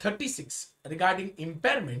AS 36 regarding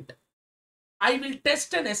impairment, I will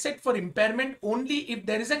test an asset for impairment only if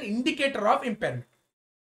there is an indicator of impairment.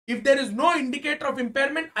 If there is no indicator of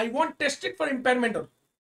impairment, I won't test it for impairment.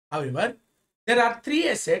 However, there are 3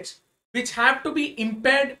 assets which have to be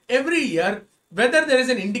impaired every year, whether there is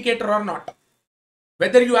an indicator or not.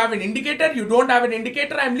 Whether you have an indicator, you don't have an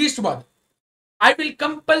indicator, I am least bothered. I will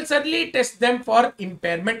compulsorily test them for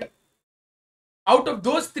impairment. Out of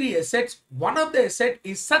those 3 assets, one of the asset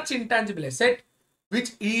is such intangible asset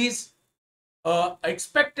which is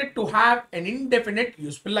expected to have an indefinite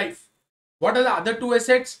useful life. What are the other 2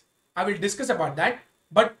 assets? I will discuss about that,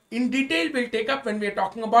 but in detail we'll take up when we are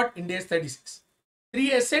talking about Ind AS 36.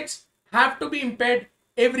 3 assets have to be impaired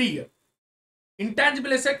every year.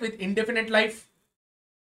 Intangible asset with indefinite life,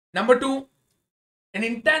 Number two, an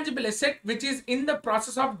intangible asset which is in the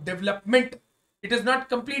process of development. It is not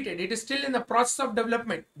completed. It is still in the process of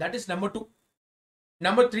development. That is number two.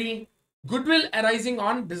 Number three, goodwill arising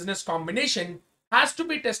on business combination has to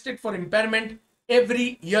be tested for impairment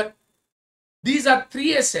every year. These are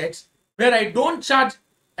three assets where I don't charge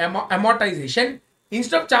amortization.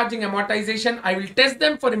 Instead of charging amortization, I will test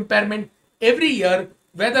them for impairment every year,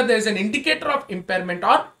 whether there is an indicator of impairment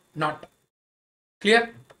or not.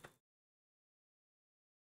 Clear?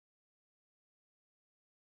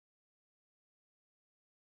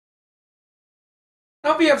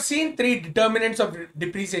 Now we have seen three determinants of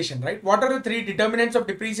depreciation, right? What are the three determinants of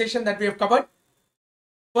depreciation that we have covered?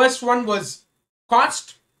 First one was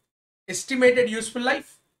cost, estimated useful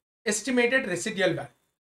life, estimated residual value.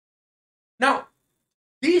 Now,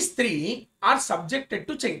 these three are subjected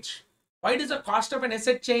to change. Why does the cost of an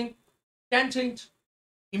asset change? Can change.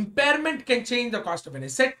 Impairment can change the cost of an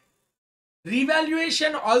asset.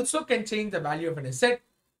 Revaluation also can change the value of an asset.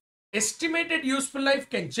 Estimated useful life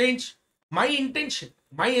can change. My intention,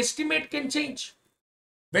 my estimate can change.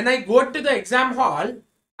 When I go to the exam hall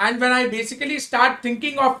and when I basically start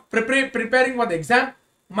thinking of preparing for the exam,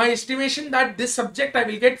 my estimation that this subject I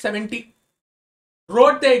will get 70.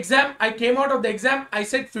 Wrote the exam, I came out of the exam, I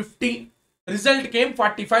said 50. Result came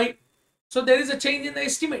 45. So there is a change in the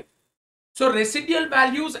estimate. So residual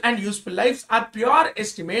values and useful lives are pure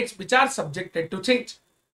estimates which are subjected to change.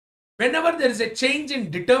 Whenever there is a change in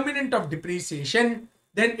determinant of depreciation,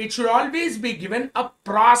 then it should always be given a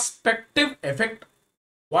prospective effect.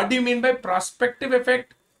 What do you mean by prospective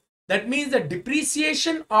effect? That means the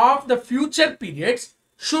depreciation of the future periods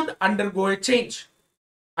should undergo a change.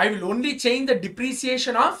 I will only change the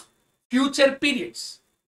depreciation of future periods.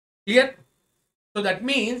 Clear? So that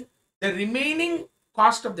means the remaining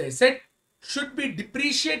cost of the asset should be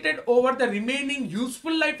depreciated over the remaining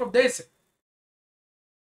useful life of the asset.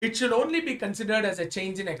 It should only be considered as a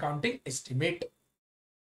change in accounting estimate.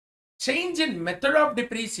 Change in method of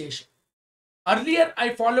depreciation. Earlier,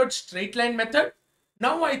 I followed straight line method.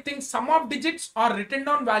 Now, I think sum of digits or written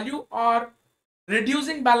down value or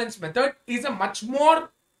reducing balance method is a much more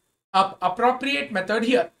appropriate method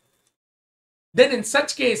here. Then in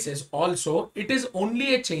such cases also, it is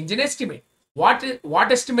only a change in estimate. What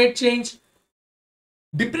estimate change?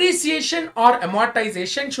 Depreciation or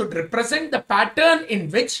amortization should represent the pattern in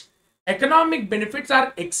which economic benefits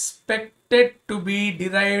are expected to be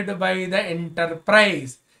derived by the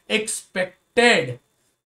enterprise. Expected.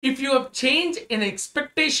 If you have change in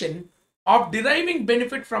expectation of deriving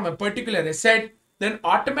benefit from a particular asset, then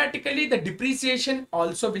automatically the depreciation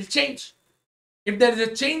also will change. If there is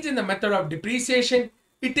a change in the method of depreciation,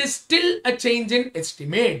 it is still a change in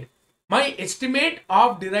estimate. My estimate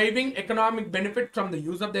of deriving economic benefit from the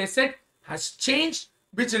use of the asset has changed,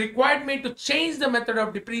 which required me to change the method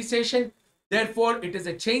of depreciation. Therefore, it is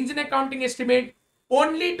a change in accounting estimate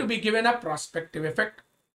only to be given a prospective effect.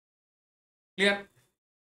 Clear?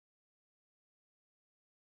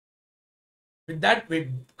 With that, we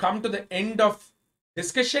come to the end of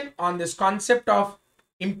discussion on this concept of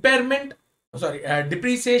impairment,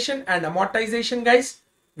 depreciation and amortization, guys.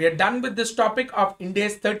 We are done with this topic of Ind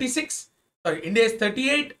AS 36, Ind AS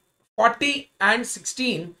 38, 40 and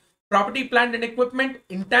 16, property, plant and equipment,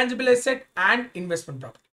 intangible asset and investment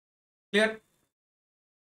property. Clear?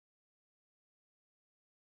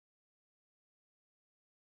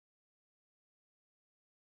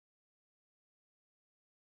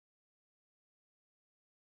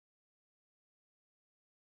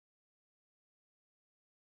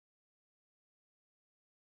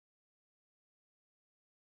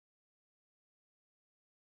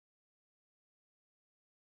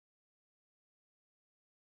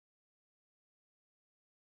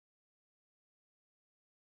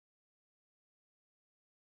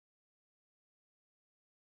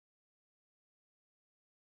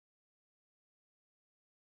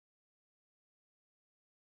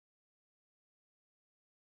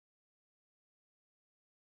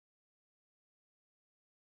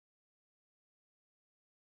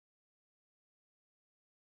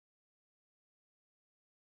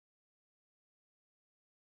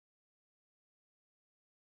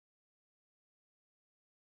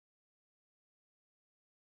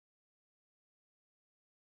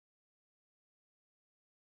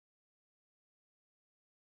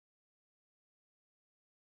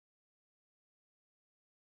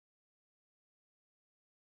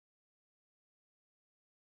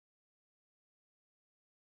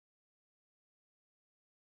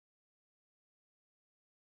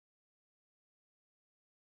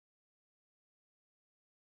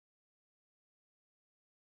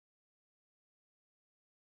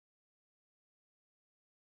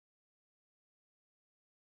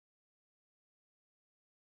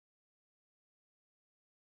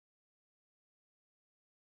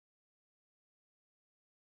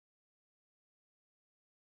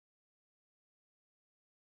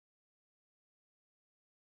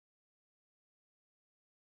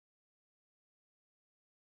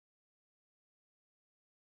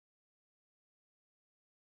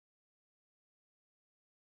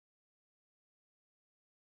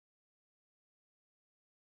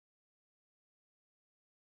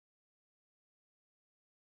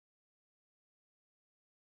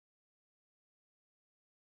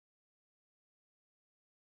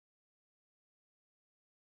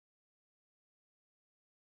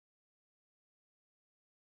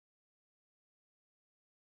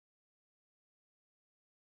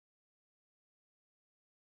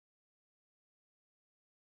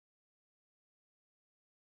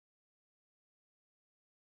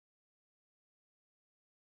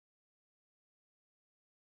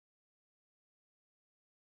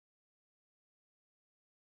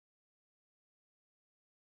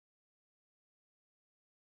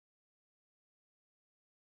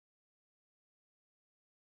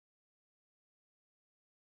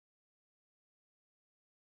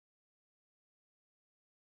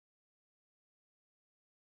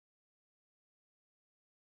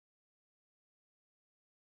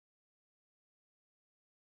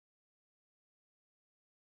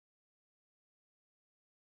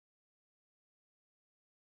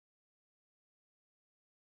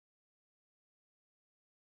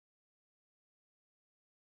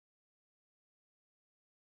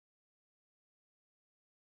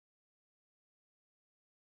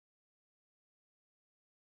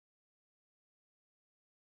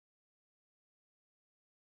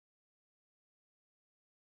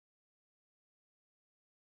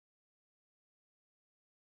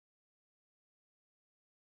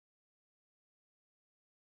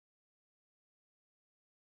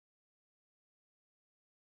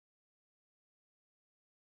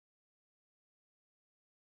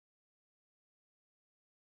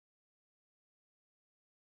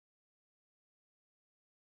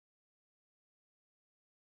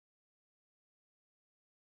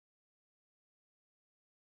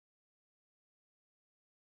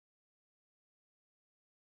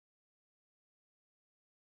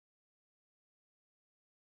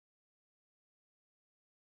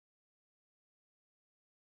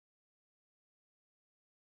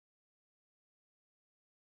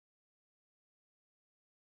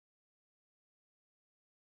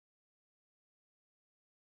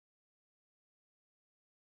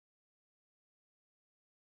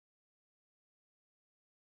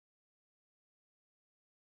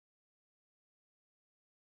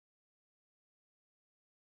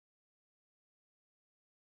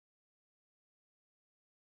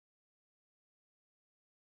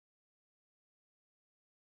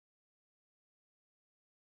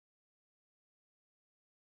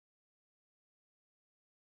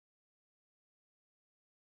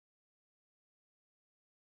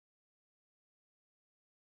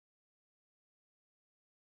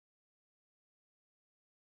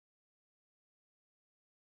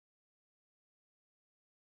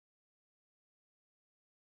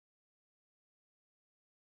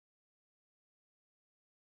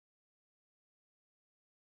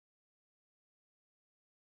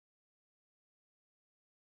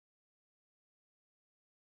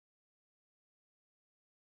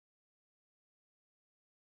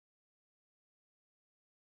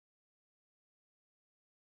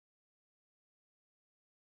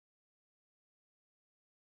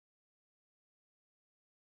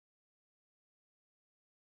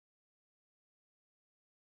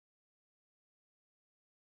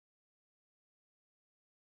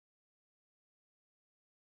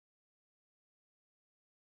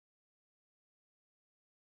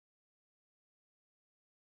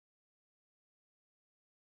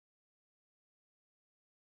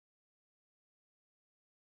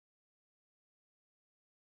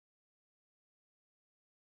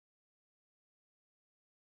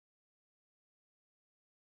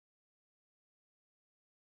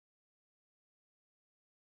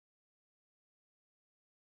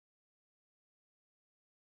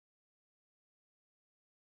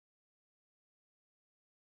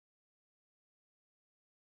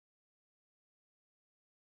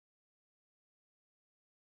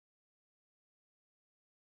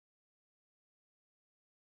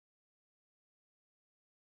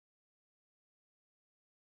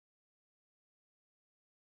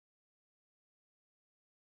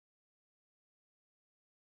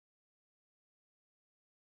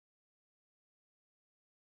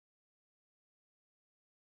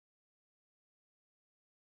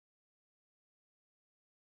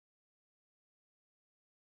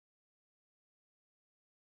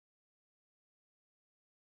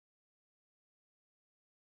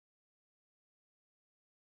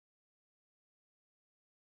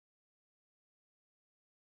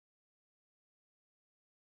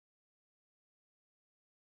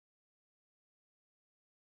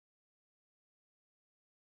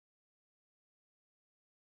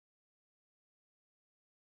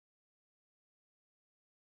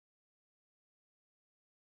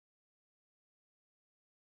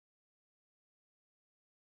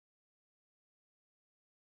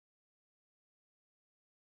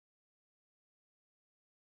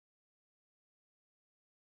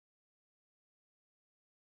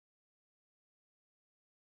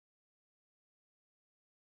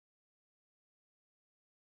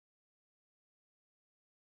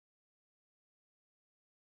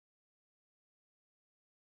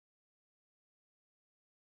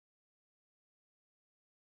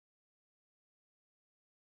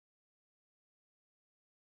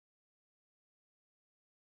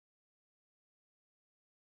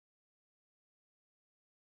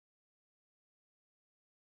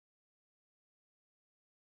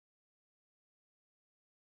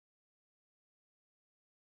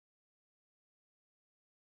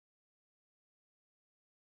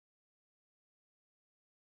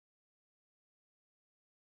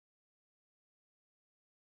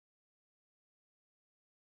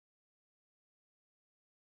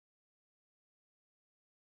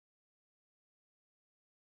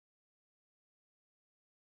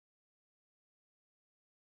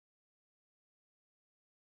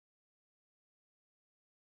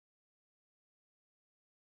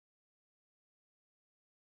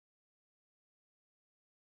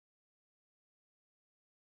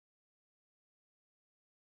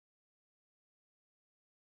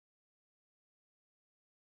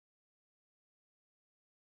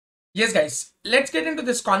 Yes, guys, let's get into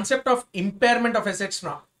this concept of impairment of assets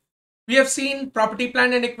now. We have seen property,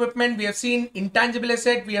 plant and equipment. We have seen intangible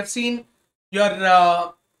asset. We have seen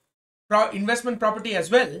your investment property as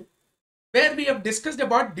well, where we have discussed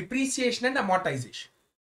about depreciation and amortization.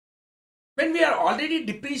 When we are already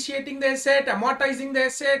depreciating the asset, amortizing the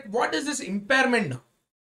asset, what is this impairment now?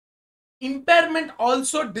 Impairment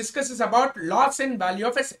also discusses about loss in value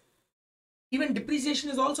of asset. Even depreciation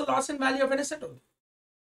is also loss in value of an asset only.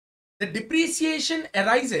 The depreciation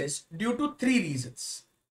arises due to three reasons.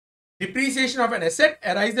 Depreciation of an asset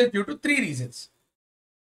arises due to three reasons.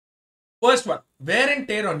 First one, wear and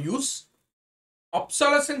tear on use,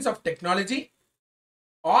 obsolescence of technology,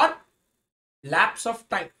 or lapse of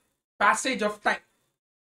time, passage of time.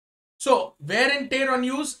 So, wear and tear on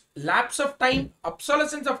use, lapse of time,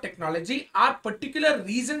 obsolescence of technology are particular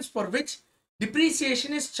reasons for which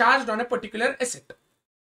depreciation is charged on a particular asset.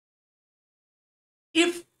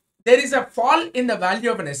 If there is a fall in the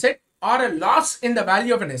value of an asset or a loss in the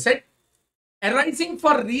value of an asset arising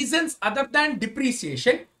for reasons other than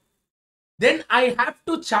depreciation, then I have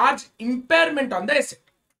to charge impairment on the asset.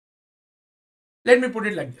 Let me put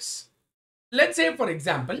it like this. Let's say, for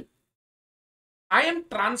example, I am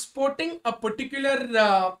transporting a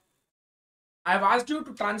particular, I've asked you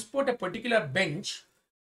to transport a particular bench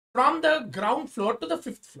from the ground floor to the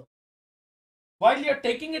fifth floor. While you're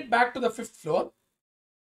taking it back to the fifth floor,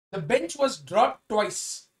 the bench was dropped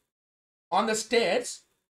twice. On the stairs,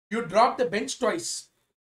 you dropped the bench twice.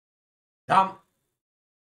 Dumb.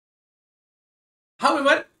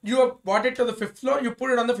 However, you have brought it to the fifth floor, you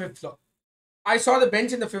put it on the fifth floor. I saw the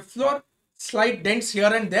bench in the fifth floor, slight dents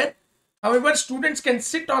here and there. However, students can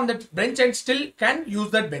sit on that bench and still can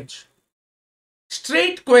use that bench.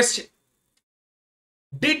 Straight question.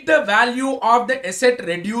 Did the value of the asset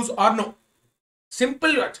reduce or no?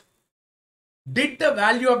 Simple word. Did the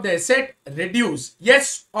value of the asset reduce?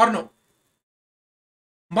 Yes or no?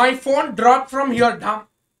 My phone dropped from here down.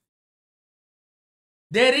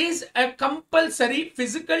 There is a compulsory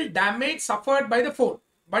physical damage suffered by the phone,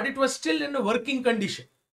 but it was still in a working condition.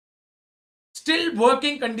 Still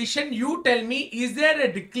working condition, you tell me, is there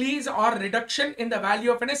a decrease or reduction in the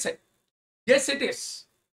value of an asset? Yes, it is.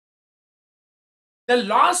 The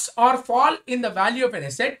loss or fall in the value of an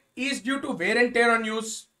asset is due to wear and tear on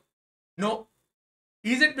use? No.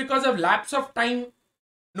 Is it because of lapse of time?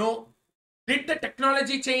 No. Did the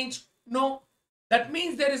technology change? No. That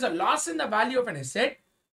means there is a loss in the value of an asset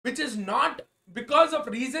which is not because of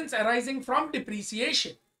reasons arising from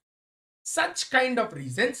depreciation. Such kind of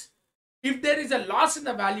reasons, if there is a loss in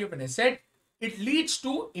the value of an asset, it leads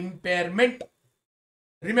to impairment.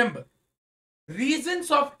 Remember, reasons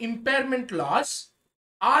of impairment loss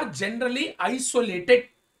are generally isolated.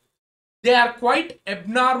 They are quite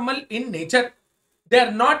abnormal in nature. They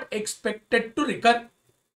are not expected to recur.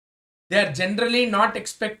 They are generally not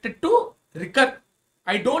expected to recur.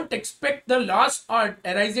 I don't expect the loss or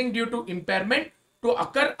arising due to impairment to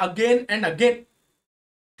occur again and again.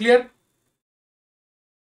 Clear?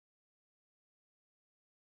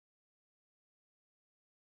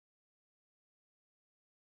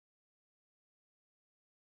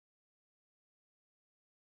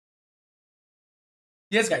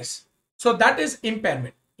 Yes, guys. So that is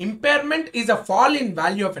impairment. Impairment is a fall in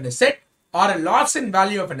value of an asset or a loss in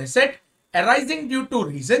value of an asset arising due to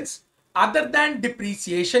reasons other than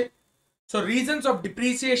depreciation. So reasons of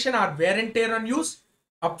depreciation are wear and tear on use,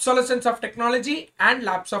 obsolescence of technology, and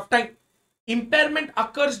lapse of time. Impairment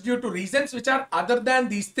occurs due to reasons which are other than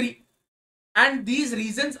these three. And these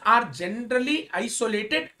reasons are generally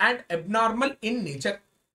isolated and abnormal in nature.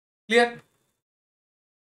 Clear?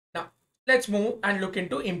 Now, let's move and look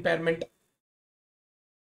into impairment.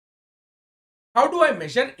 How do I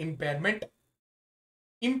measure impairment?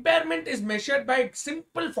 Impairment is measured by a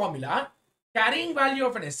simple formula: carrying value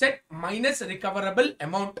of an asset minus recoverable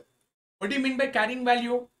amount. What do you mean by carrying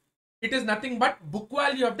value? It is nothing but book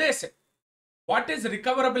value of the asset. What is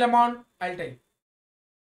recoverable amount? I'll tell you.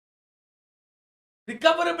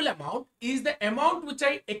 Recoverable amount is the amount which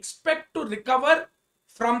I expect to recover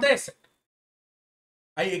from the asset.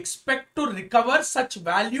 I expect to recover such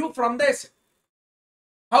value from the asset.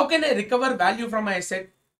 How can I recover value from my asset?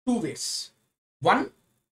 Two ways. One,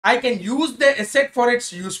 I can use the asset for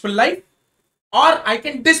its useful life, or I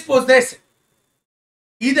can dispose the asset.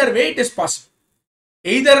 Either way it is possible.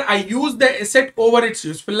 Either I use the asset over its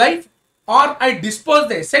useful life, or I dispose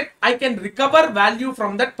the asset. I can recover value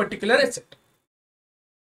from that particular asset.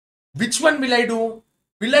 Which one will I do?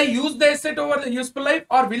 Will I use the asset over the useful life,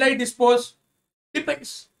 or will I dispose?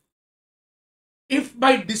 Depends. If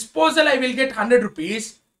by disposal I will get 100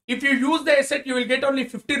 rupees, If you use the asset, you will get only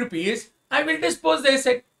 50 rupees. I will dispose the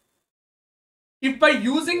asset. If by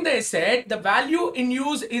using the asset, the value in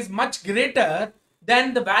use is much greater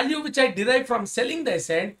than the value which I derive from selling the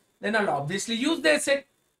asset, then I'll obviously use the asset.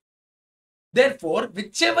 Therefore,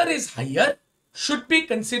 whichever is higher should be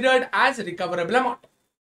considered as recoverable amount.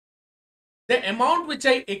 The amount which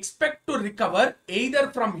I expect to recover either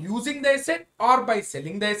from using the asset or by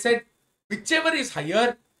selling the asset, whichever is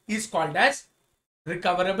higher is called as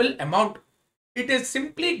recoverable amount. It is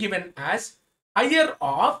simply given as higher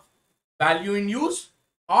of value in use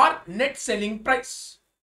or net selling price.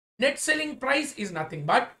 Net selling price is nothing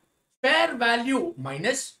but fair value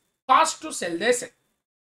minus cost to sell the asset.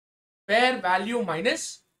 Fair value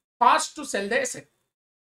minus cost to sell the asset.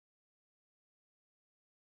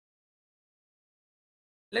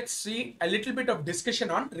 Let's see a little bit of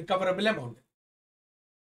discussion on recoverable amount.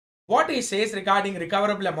 What he says regarding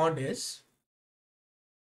recoverable amount is,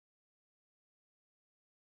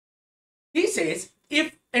 he says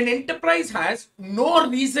if an enterprise has no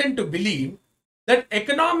reason to believe that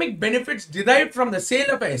economic benefits derived from the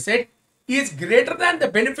sale of an asset is greater than the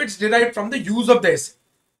benefits derived from the use of the asset.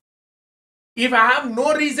 If I have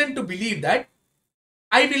no reason to believe that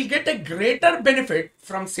I will get a greater benefit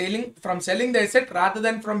from selling the asset rather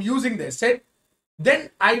than from using the asset, then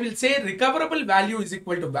I will say recoverable value is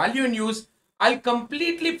equal to value in use. I'll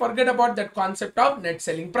completely forget about that concept of net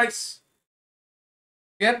selling price.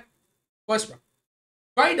 Here, first one.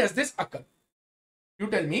 Why does this occur? You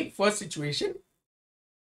tell me, first situation.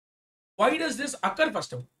 Why does this occur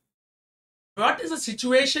first of all? What is a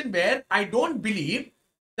situation where I don't believe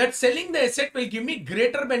that selling the asset will give me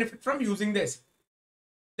greater benefit from using the asset?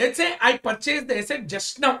 Let's say I purchased the asset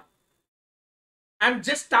just now. I'm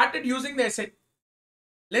just started using the asset.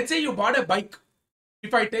 Let's say you bought a bike.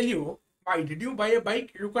 If I tell you, why did you buy a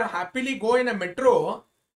bike? You can happily go in a metro.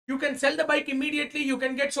 You can sell the bike immediately. You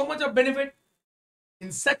can get so much of benefit.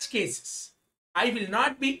 In such cases, I will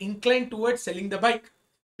not be inclined towards selling the bike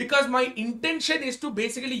because my intention is to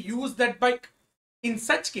basically use that bike. In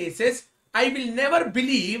such cases, I will never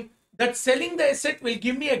believe that selling the asset will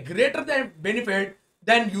give me a greater benefit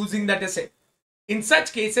than using that asset. In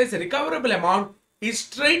such cases, recoverable amount is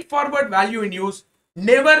straightforward value in use.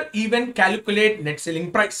 Never even calculate net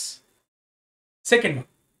selling price. Second one,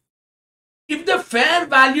 if the fair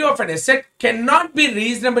value of an asset cannot be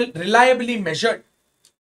reliably measured,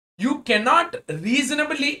 you cannot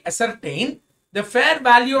reasonably ascertain the fair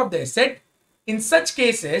value of the asset. In such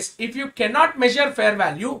cases, if you cannot measure fair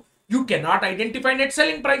value, you cannot identify net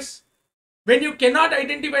selling price. When you cannot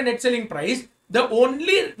identify net selling price, the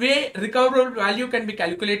only way recoverable value can be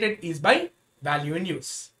calculated is by value in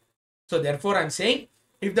use. So therefore, I'm saying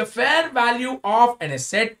if the fair value of an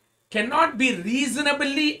asset cannot be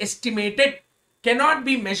reasonably estimated, cannot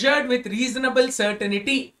be measured with reasonable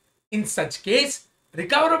certainty, in such case,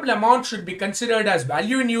 recoverable amount should be considered as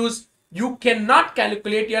value in use. You cannot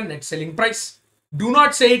calculate your net selling price. Do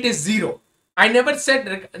not say it is zero. I never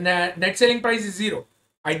said net selling price is zero.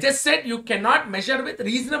 I just said you cannot measure with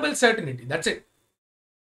reasonable certainty. That's it.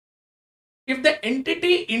 If the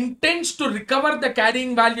entity intends to recover the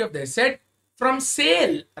carrying value of the asset from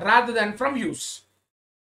sale rather than from use,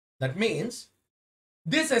 that means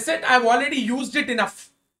this asset I've already used it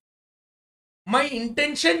enough. My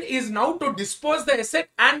intention is now to dispose the asset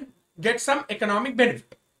and get some economic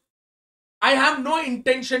benefit. I have no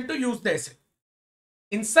intention to use the asset.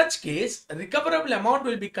 In such case, recoverable amount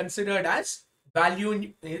will be considered as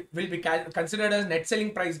value, will be considered as net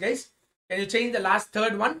selling price, guys. Can you change the last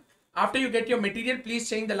third one? After you get your material, please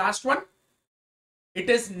change the last one. It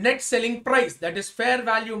is net selling price, that is fair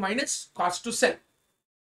value minus cost to sell.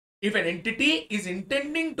 If an entity is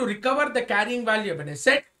intending to recover the carrying value of an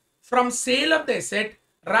asset from sale of the asset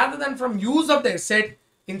rather than from use of the asset,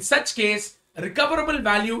 in such case, recoverable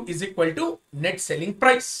value is equal to net selling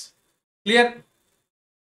price. Clear?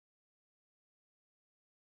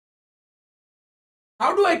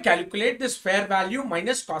 How do I calculate this fair value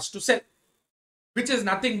minus cost to sell, which is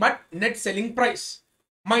nothing but net selling price?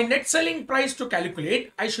 My net selling price to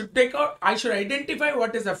calculate, I should identify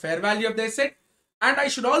what is the fair value of the asset, and I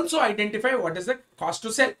should also identify what is the cost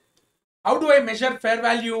to sell. How do I measure fair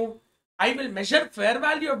value? I will measure fair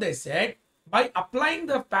value of the asset by applying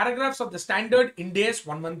the paragraphs of the standard IND AS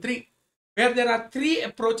 113, where there are three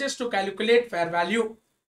approaches to calculate fair value: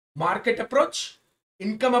 market approach,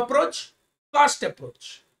 income approach, cost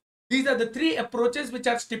approach. These are the three approaches which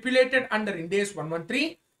are stipulated under IND AS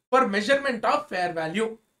 113 for measurement of fair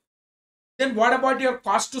value. Then what about your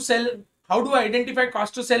cost to sell? How do I identify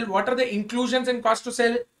cost to sell? What are the inclusions in cost to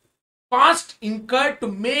sell? Cost incurred to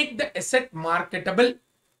make the asset marketable.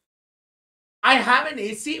 I have an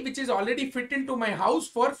AC which is already fit into my house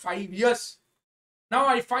for 5 years. Now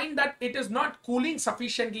I find that it is not cooling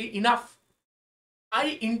sufficiently enough.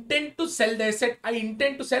 I intend to sell the asset. I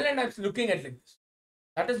intend to sell and I'm looking at like this.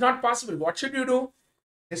 That is not possible. What should you do?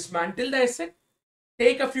 Dismantle the asset,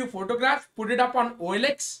 take a few photographs, put it up on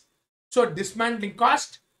OLX. So dismantling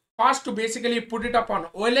cost to basically put it up on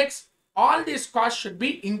OLX. All these costs should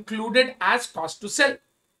be included as cost to sell.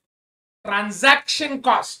 Transaction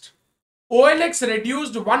cost. OLX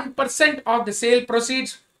reduced 1% of the sale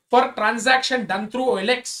proceeds for transaction done through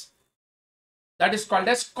OLX. That is called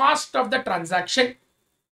as cost of the transaction.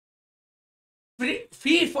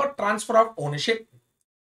 Fee for transfer of ownership.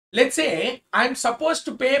 Let's say I'm supposed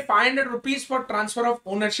to pay 500 rupees for transfer of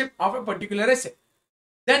ownership of a particular asset.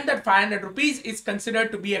 Then that 500 rupees is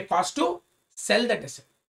considered to be a cost to sell that asset.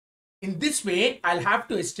 In this way, I'll have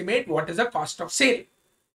to estimate what is the cost of sale.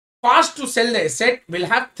 Cost to sell the asset will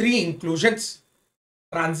have three inclusions.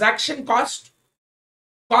 Transaction cost,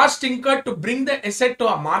 cost incurred to bring the asset to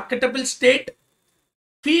a marketable state,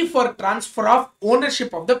 fee for transfer of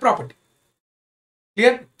ownership of the property.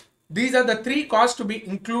 Clear? These are the three costs to be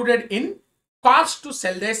included in cost to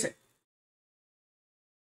sell the asset.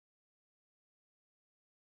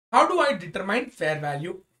 How do I determine fair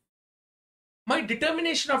value? My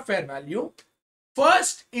determination of fair value,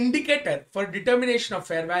 first indicator for determination of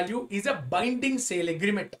fair value is a binding sale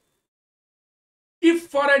agreement. If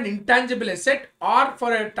for an intangible asset or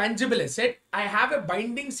for a tangible asset, I have a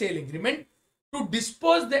binding sale agreement to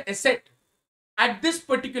dispose the asset at this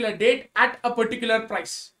particular date at a particular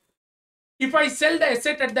price. If I sell the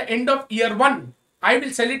asset at the end of year 1, I will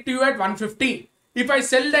sell it to you at 150. If I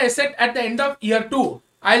sell the asset at the end of year 2,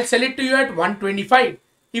 I'll sell it to you at 125.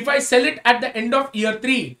 If I sell it at the end of year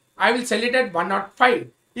 3, I will sell it at 105.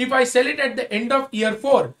 If I sell it at the end of year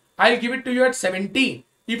 4, I'll give it to you at 70.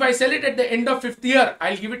 If I sell it at the end of 5th year,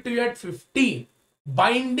 I'll give it to you at 50.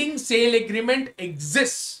 Binding sale agreement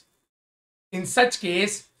exists. In such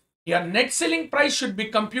case, your net selling price should be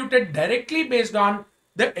computed directly based on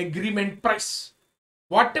the agreement price.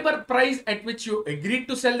 Whatever price at which you agreed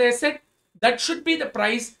to sell the asset, that should be the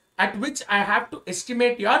price at which I have to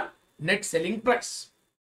estimate your net selling price.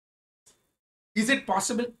 Is it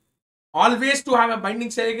possible always to have a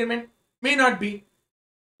binding sale agreement? May not be.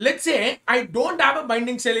 Let's say I don't have a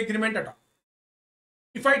binding sale agreement at all.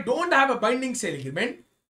 If I don't have a binding sale agreement,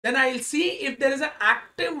 then I'll see if there is an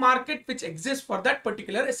active market which exists for that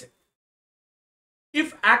particular asset.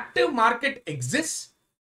 If active market exists,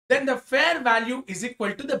 then the fair value is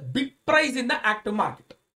equal to the bid price in the active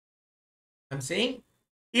market. I'm saying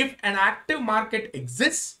if an active market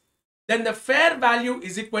exists, then the fair value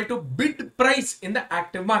is equal to bid price in the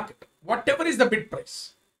active market. Whatever is the bid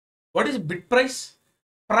price. What is bid price?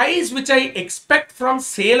 Price which I expect from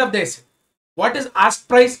sale of the asset. What is ask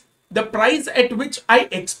price? The price at which I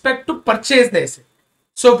expect to purchase the asset.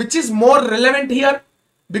 So which is more relevant here?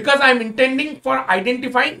 Because I am intending for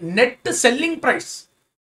identifying net selling price.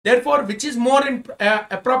 Therefore, which is more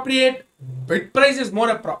appropriate? Bid price is more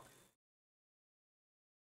appropriate.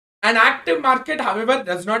 An active market, however,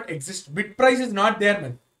 does not exist. Bid price is not there,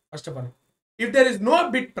 man. First of all, if there is no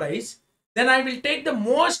bid price, then I will take the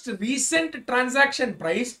most recent transaction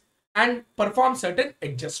price and perform certain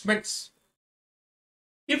adjustments.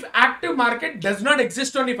 If active market does not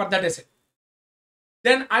exist only for that asset,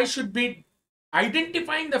 then I should be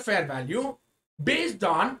identifying the fair value based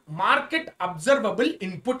on market observable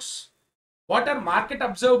inputs. What are market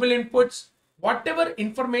observable inputs? Whatever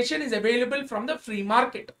information is available from the free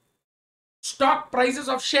market. Stock prices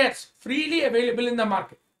of shares freely available in the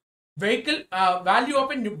market. Vehicle value of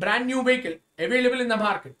a brand new vehicle available in the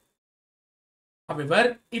market.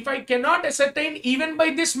 However, if I cannot ascertain even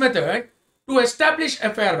by this method to establish a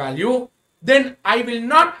fair value, then I will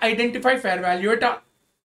not identify fair value at all.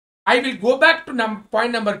 I will go back to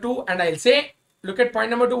point number 2 and I'll say, look at point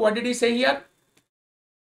number 2. What did he say here?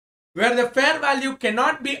 Where the fair value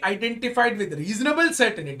cannot be identified with reasonable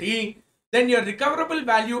certainty, then your recoverable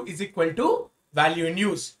value is equal to value in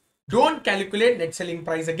use. Don't calculate net selling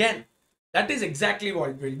price again. That is exactly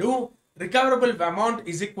what we'll do. Recoverable amount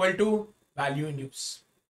is equal to value in use.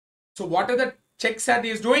 So what are the checks that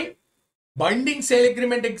he is doing? Binding sale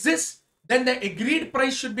agreement exists, then the agreed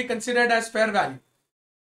price should be considered as fair value.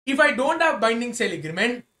 If I don't have binding sale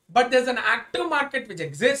agreement, but there's an active market which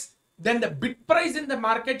exists, then the bid price in the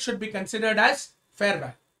market should be considered as fair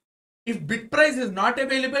value. If bid price is not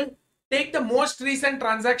available, take the most recent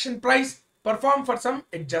transaction price, perform for some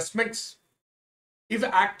adjustments. If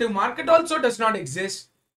active market also does not exist,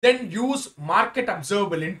 then use market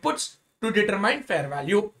observable inputs to determine fair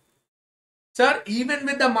value. Sir, even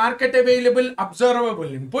with the market available observable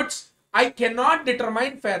inputs, I cannot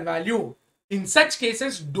determine fair value. In such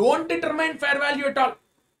cases, don't determine fair value at all.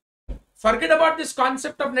 Forget about this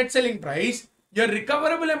concept of net selling price. Your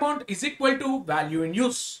recoverable amount is equal to value in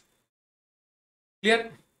use.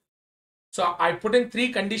 Clear? So I put in 3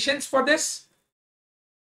 conditions for this.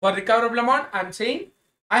 For recoverable amount, I'm saying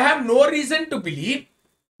I have no reason to believe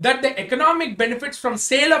that the economic benefits from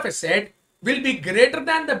sale of asset will be greater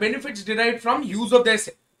than the benefits derived from use of the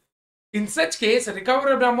asset. In such case,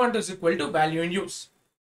 recoverable amount is equal to value in use.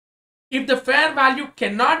 If the fair value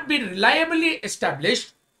cannot be reliably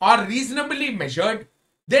established or reasonably measured,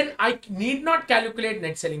 then I need not calculate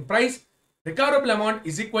net selling price. Recoverable amount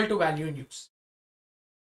is equal to value in use.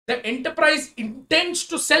 The enterprise intends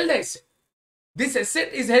to sell the asset. This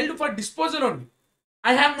asset is held for disposal only.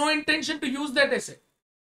 I have no intention to use that asset.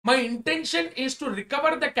 My intention is to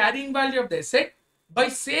recover the carrying value of the asset by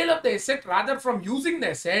sale of the asset rather from using the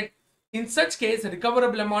asset. In such case,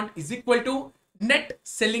 recoverable amount is equal to net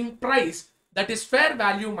selling price, that is fair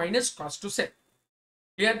value minus cost to sell.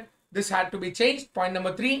 Clear? This had to be changed. Point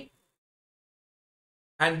number 3.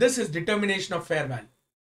 And this is determination of fair value.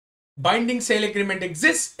 Binding sale agreement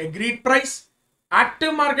exists, agreed price.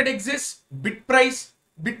 Active market exists, bid price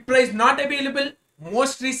not available,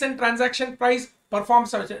 most recent transaction price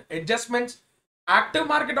performs adjustments. Active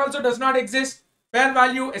market also does not exist. Fair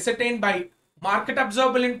value ascertained by market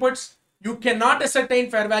observable inputs. You cannot ascertain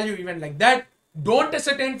fair value even like that. Don't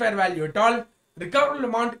ascertain fair value at all. Recoverable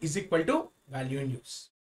amount is equal to value in use.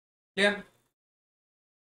 Clear?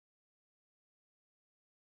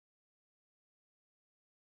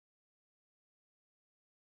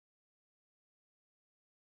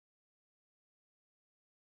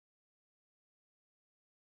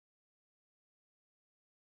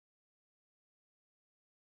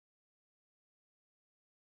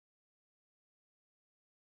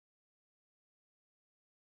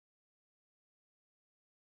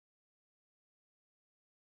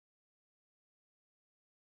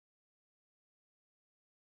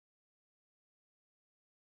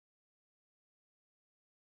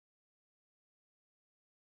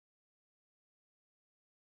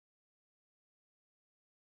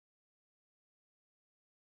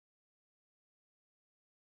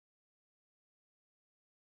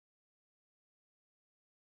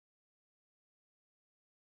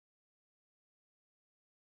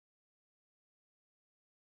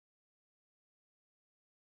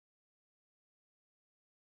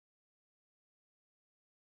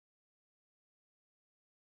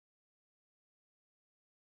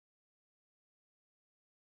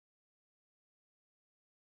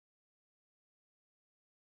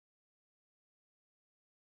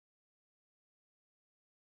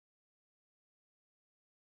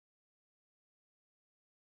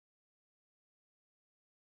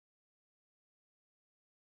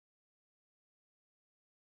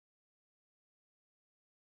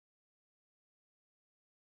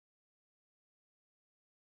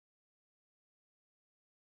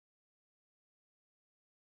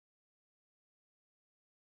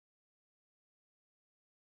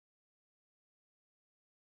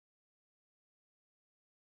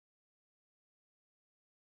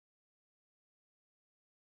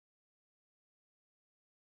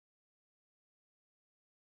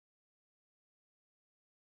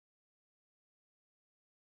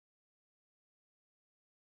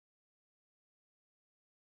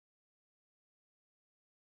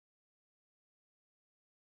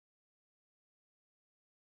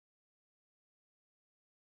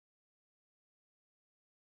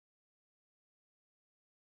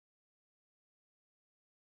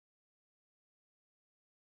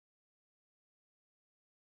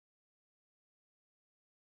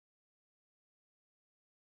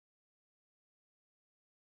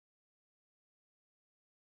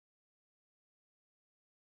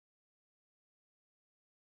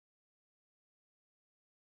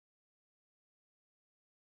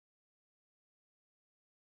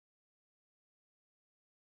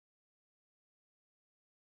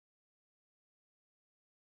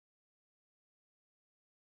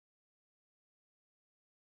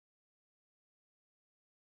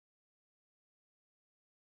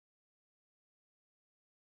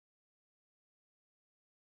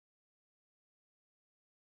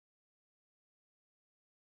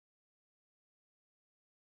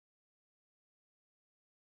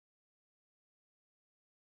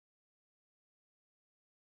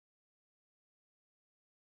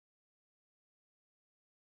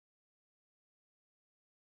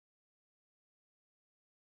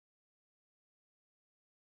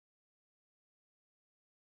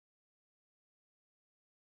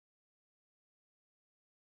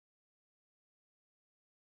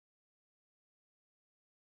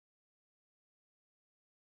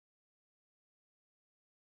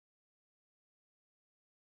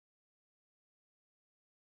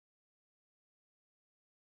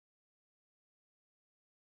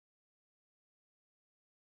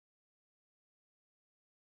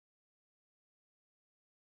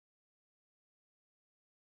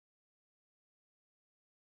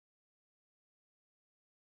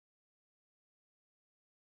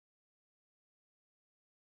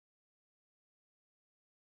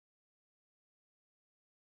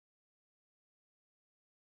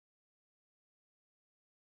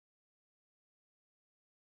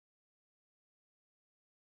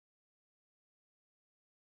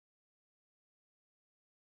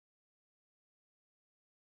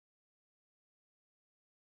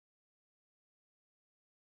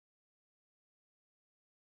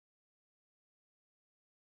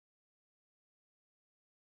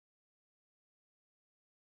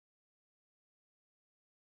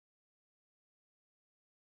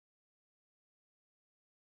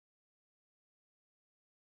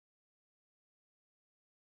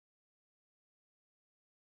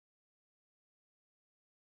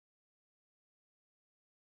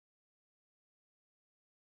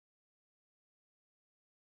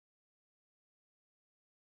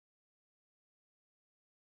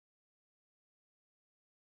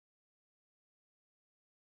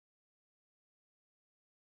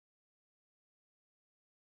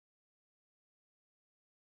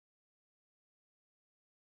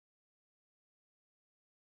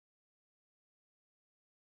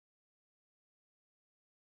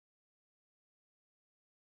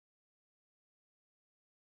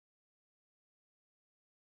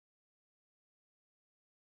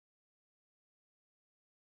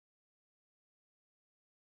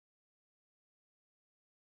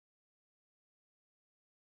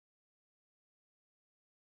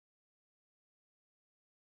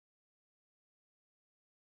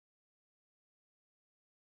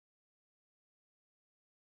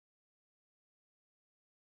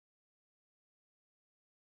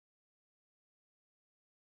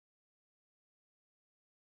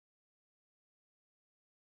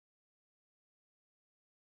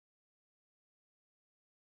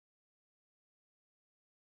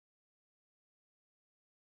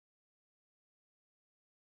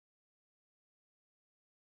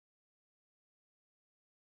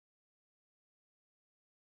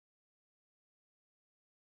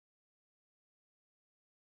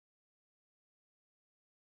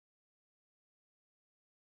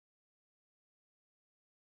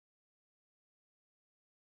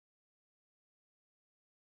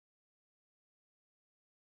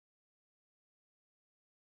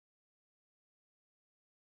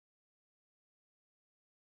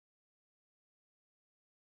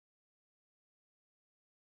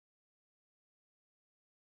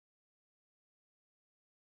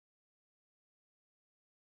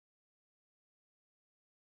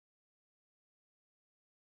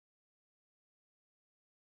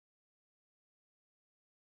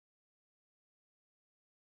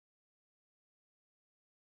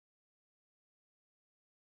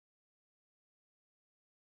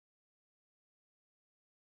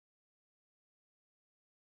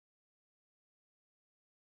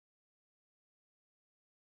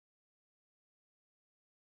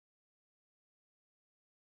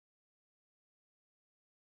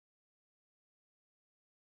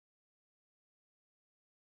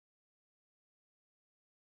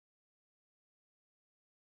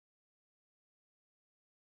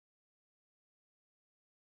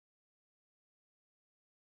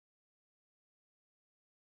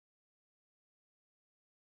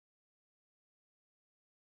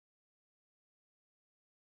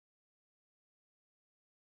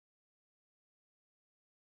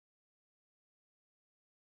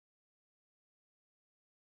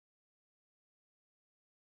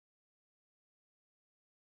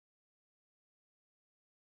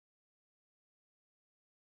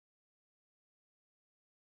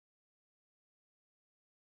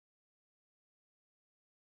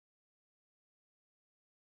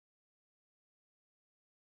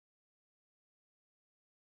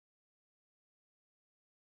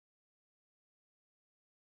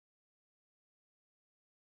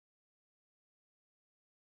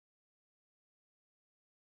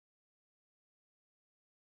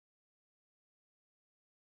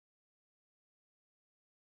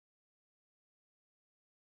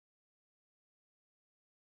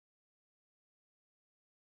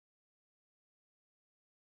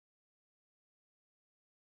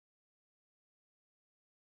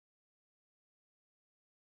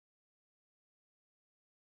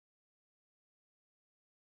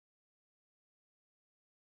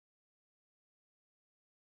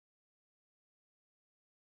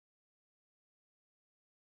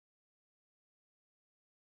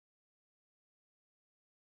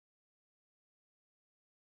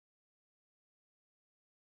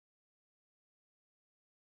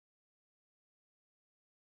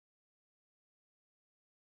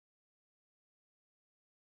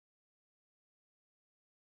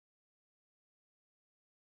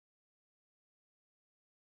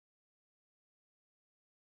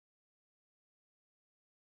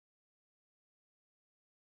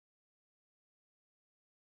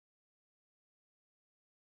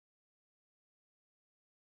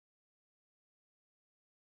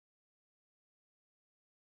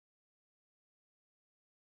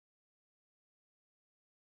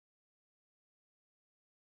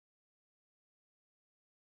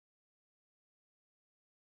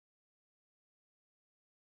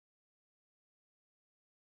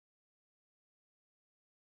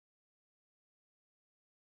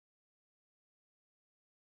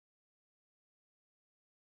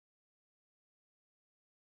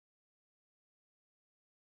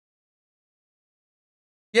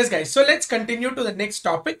 Yes, guys. So let's continue to the next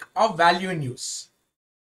topic of value in use.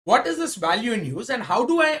 What is this value in use and how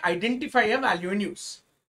do I identify a value in use?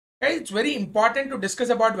 Guys, it's very important to discuss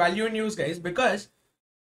about value in use, guys, because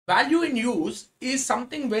value in use is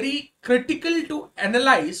something very critical to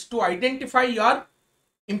analyze to identify your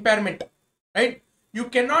impairment, right? You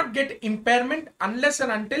cannot get impairment unless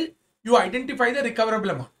and until you identify the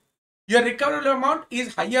recoverable amount. Your recoverable amount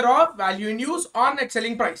is higher of value in use or net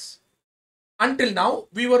selling price. Until now,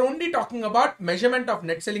 we were only talking about measurement of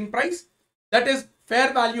net selling price, that is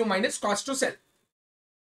fair value minus cost to sell.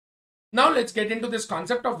 Now let's get into this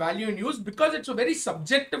concept of value in use because it's a very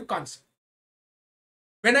subjective concept.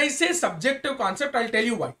 When I say subjective concept, I'll tell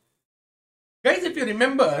you why. Guys, if you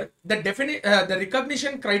remember the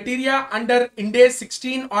recognition criteria under IND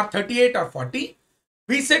 16 or 38 or 40,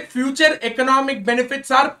 we said future economic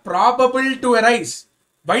benefits are probable to arise.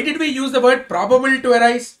 Why did we use the word probable to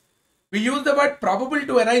arise? We use the word probable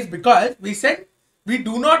to arise because we said we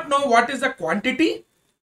do not know what is the quantity.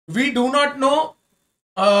 We do not know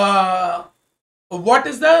what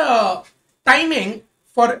is the timing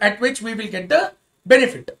for at which we will get the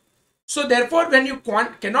benefit. So therefore, when you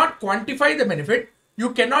cannot quantify the benefit,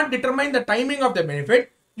 you cannot determine the timing of the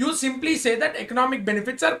benefit, you simply say that economic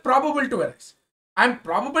benefits are probable to arise. I am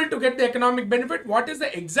probable to get the economic benefit. What is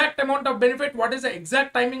the exact amount of benefit? What is the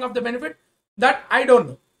exact timing of the benefit? That I don't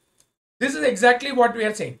know. This is exactly what we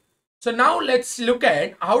are saying. So now let's look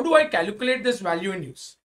at how do I calculate this value in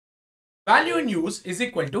use. Value in use is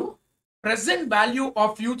equal to present value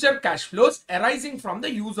of future cash flows arising from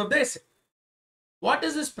the use of the asset. What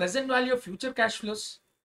is this present value of future cash flows?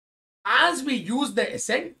 As we use the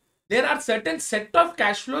asset, there are certain set of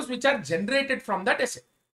cash flows which are generated from that asset.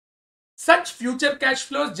 Such future cash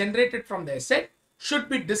flows generated from the asset should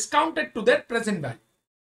be discounted to their present value.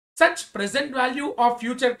 Such present value of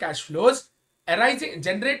future cash flows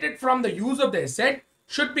generated from the use of the asset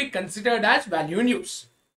should be considered as value in use.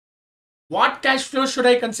 What cash flows should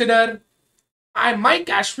I consider? My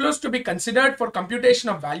cash flows to be considered for computation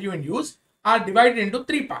of value in use are divided into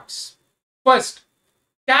three parts. First,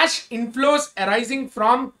 cash inflows arising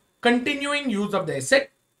from continuing use of the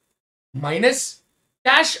asset minus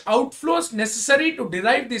cash outflows necessary to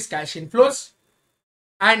derive these cash inflows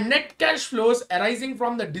and net cash flows arising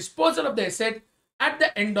from the disposal of the asset at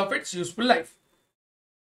the end of its useful life.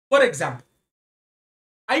 For example,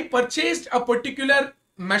 I purchased a particular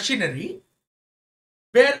machinery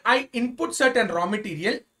where I input certain raw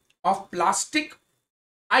material of plastic.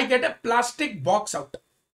 I get a plastic box out.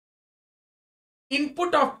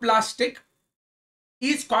 Input of plastic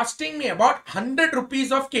is costing me about 100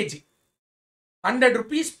 rupees of kg. 100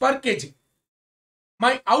 rupees per kg.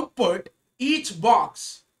 My output, each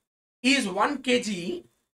box is 1 kg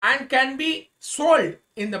and can be sold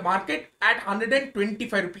in the market at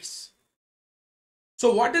 125 rupees.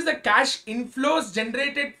 So what is the cash inflows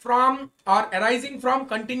generated from or arising from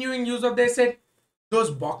continuing use of the asset? Those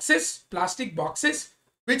boxes, plastic boxes,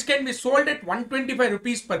 which can be sold at 125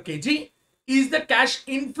 rupees per kg, is the cash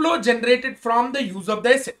inflow generated from the use of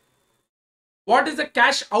the asset. What is the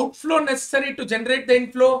cash outflow necessary to generate the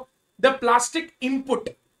inflow? The plastic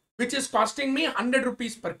input, which is costing me 100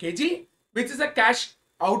 rupees per kg, which is a cash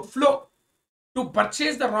outflow to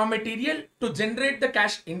purchase the raw material to generate the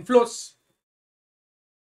cash inflows.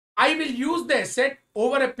 I will use the asset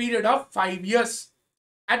over a period of 5 years.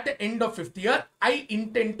 At the end of 5th year, I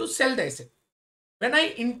intend to sell the asset. When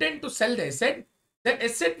I intend to sell the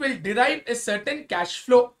asset will derive a certain cash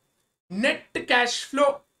flow, net cash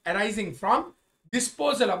flow arising from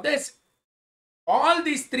disposal of the asset. All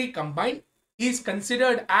these three combined is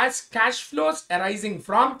considered as cash flows arising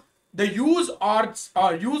from the use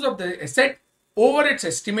or use of the asset over its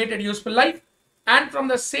estimated useful life and from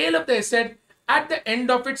the sale of the asset at the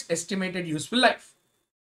end of its estimated useful life.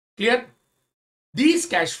 Clear? These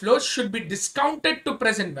cash flows should be discounted to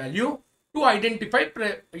present value to identify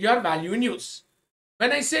your value in use.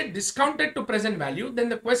 When I say discounted to present value, then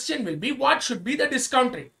the question will be what should be the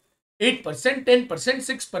discount rate? 8%, 10%,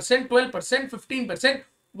 6%, 12%, 15%.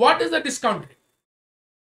 What is the discount rate?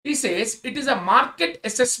 He says it is a market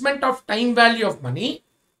assessment of time value of money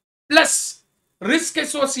plus risk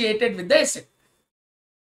associated with the asset.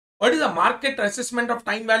 What is a market assessment of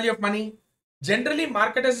time value of money? Generally,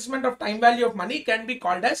 market assessment of time value of money can be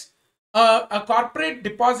called as a corporate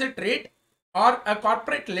deposit rate or a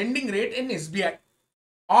corporate lending rate in SBI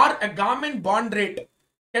or a government bond rate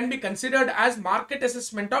can be considered as market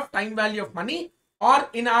assessment of time value of money, or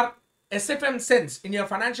in our SFM sense, in your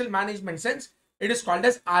financial management sense, it is called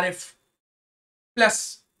as RF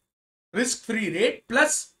plus risk-free rate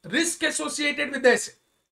plus risk associated with the asset.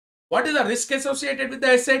 What is the risk associated with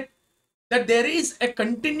the asset? That there is a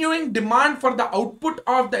continuing demand for the output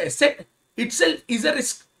of the asset itself is a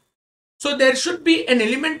risk. So there should be an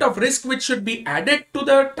element of risk which should be added to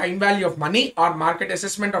the time value of money or market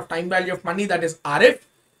assessment of time value of money, that is RF,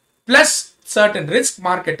 plus certain risk,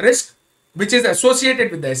 market risk, which is associated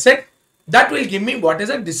with the asset. That will give me what is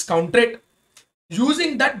a discount rate.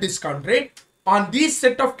 Using that discount rate on these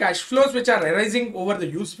set of cash flows which are arising over the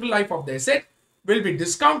useful life of the asset will be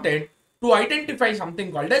discounted to identify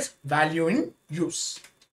something called as value in use.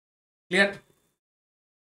 Clear?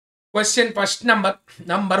 Question first number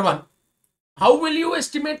one. How will you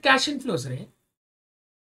estimate cash inflows, Ray?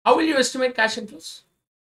 How will you estimate cash inflows?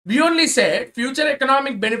 We only said future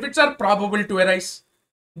economic benefits are probable to arise.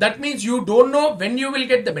 That means you don't know when you will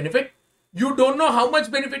get the benefit. You don't know how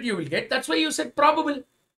much benefit you will get. That's why you said probable.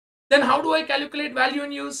 Then how do I calculate value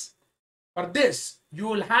in use? For this, you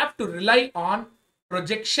will have to rely on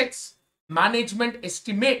projections, management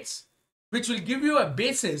estimates, which will give you a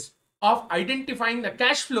basis of identifying the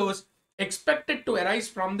cash flows expected to arise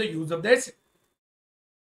from the use of the asset.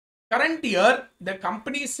 Current year, the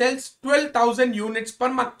company sells 12,000 units per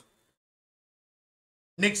month.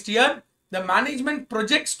 Next year, the management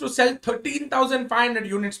projects to sell 13,500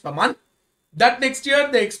 units per month. That next year,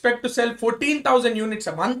 they expect to sell 14,000 units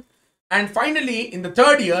a month. And finally, in the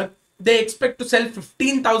third year, they expect to sell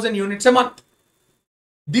 15,000 units a month.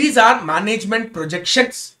 These are management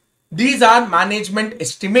projections. These are management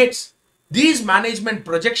estimates. These management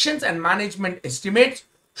projections and management estimates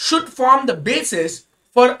should form the basis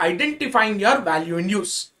for identifying your value in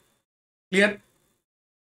use. Clear?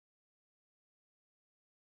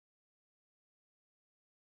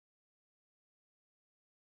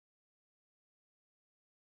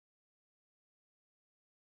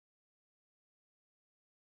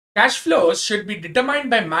 Cash flows should be determined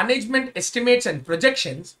by management estimates and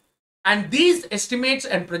projections, and these estimates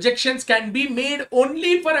and projections can be made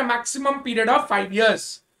only for a maximum period of 5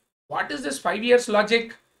 years. What is this 5 years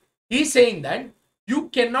logic? He's saying that you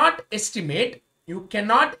cannot estimate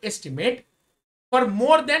for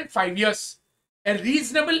more than 5 years. A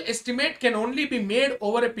reasonable estimate can only be made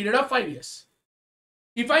over a period of 5 years.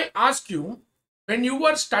 If I ask you, when you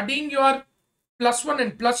were studying your +1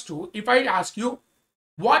 and +2, if I ask you,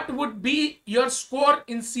 what would be your score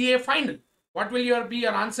in CA final? What will be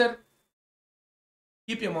your answer?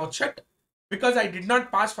 Keep your mouth shut. Because I did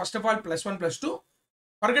not pass, first of all, +1, +2.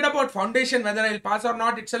 Forget about foundation, whether I'll pass or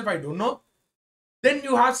not itself, I don't know. Then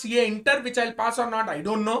you have CA inter, which I'll pass or not, I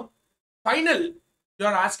don't know. Final, you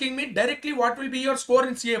are asking me directly what will be your score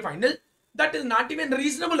in CA final. That is not even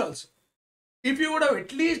reasonable also. If you would have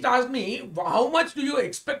at least asked me, how much do you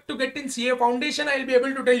expect to get in CA foundation, I'll be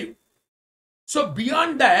able to tell you. So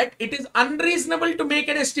beyond that, it is unreasonable to make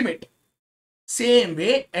an estimate. Same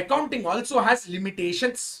way, accounting also has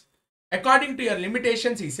limitations. According to your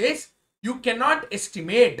limitations, he says, you cannot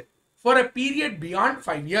estimate for a period beyond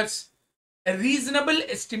 5 years. A reasonable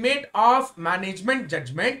estimate of management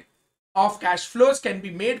judgment of cash flows can be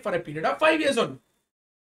made for a period of 5 years only.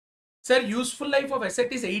 Sir, useful life of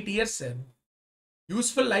asset is 8 years, sir.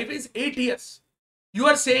 Useful life is 8 years. You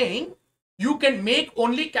are saying you can make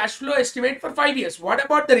only cash flow estimate for 5 years. What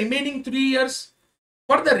about the remaining 3 years?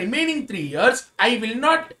 For the remaining 3 years, I will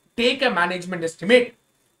not take a management estimate.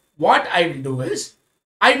 What I will do is,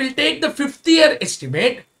 I will take the 5th year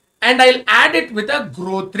estimate and I'll add it with a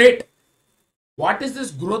growth rate. What is this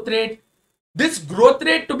growth rate? This growth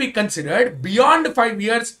rate to be considered beyond 5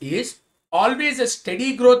 years is always a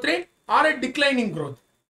steady growth rate or a declining growth.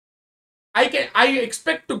 I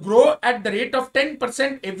expect to grow at the rate of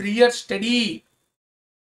 10% every year steady.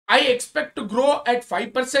 I expect to grow at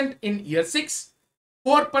 5% in year 6,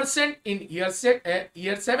 4% in year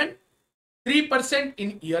 7, 3%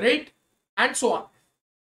 in year 8, and so on.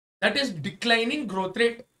 That is declining growth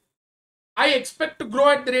rate. I expect to grow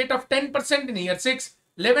at the rate of 10% in year 6,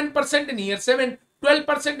 11% in year 7,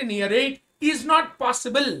 12% in year 8 is not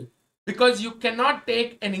possible, because you cannot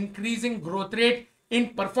take an increasing growth rate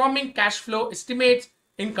in performing cash flow estimates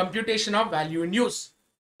in computation of value in use.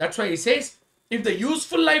 That's why he says, if the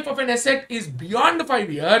useful life of an asset is beyond 5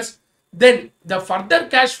 years, then the further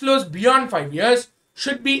cash flows beyond 5 years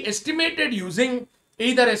should be estimated using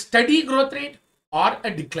either a steady growth rate or a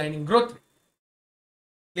declining growth rate.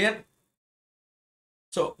 Clear?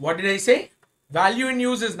 So what did I say? Value in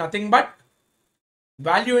use is nothing but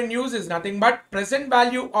present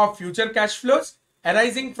value of future cash flows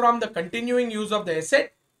arising from the continuing use of the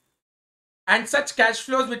asset, and such cash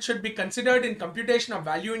flows which should be considered in computation of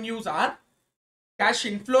value in use are cash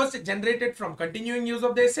inflows generated from continuing use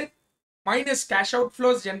of the asset minus cash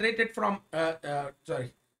outflows generated from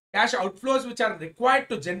cash outflows which are required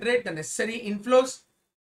to generate the necessary inflows.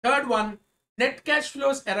 Third one, net cash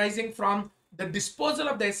flows arising from the disposal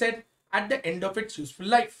of the asset at the end of its useful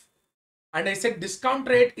life. And I said discount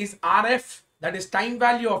rate is RF, that is time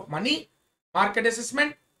value of money, market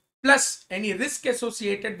assessment, plus any risk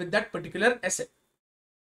associated with that particular asset.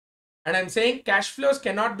 And I'm saying cash flows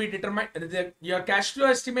cannot be determined. Your cash flow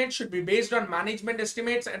estimate should be based on management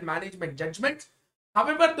estimates and management judgments.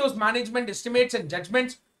 However, those management estimates and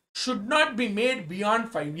judgments should not be made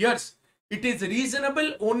beyond 5 years. It is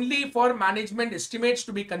reasonable only for management estimates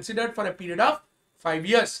to be considered for a period of 5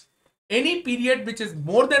 years. Any period which is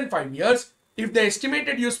more than 5 years, if the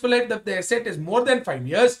estimated useful life of the asset is more than 5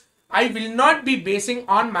 years, I will not be basing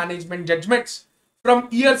on management judgments. From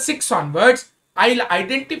year 6 onwards, I'll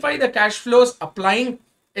identify the cash flows applying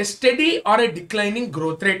a steady or a declining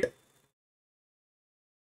growth rate.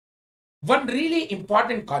 One really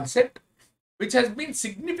important concept which has been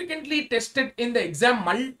significantly tested in the exam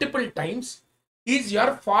multiple times is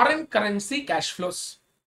your foreign currency cash flows.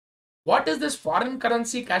 What is this foreign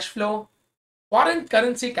currency cash flow? Foreign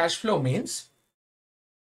currency cash flow means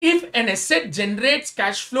if an asset generates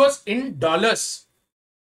cash flows in dollars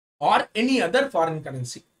or any other foreign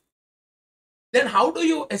currency, then how do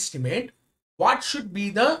you estimate what should be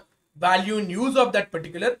the value in use of that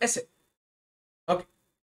particular asset? Okay,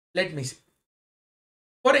 let me see.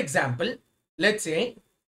 For example, let's say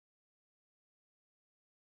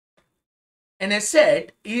an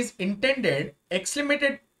asset is intended, X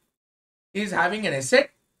Limited is having an asset,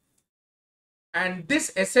 and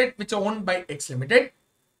this asset which is owned by X Limited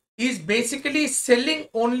is basically selling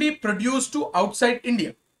only produce to outside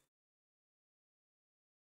India.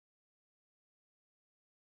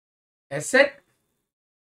 Asset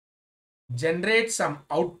generates some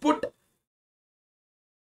output.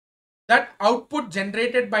 That output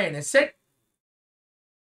generated by an asset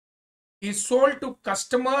is sold to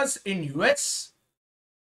customers in US.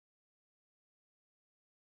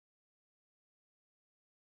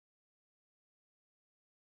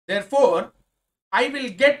 Therefore, I will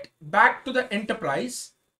get back to the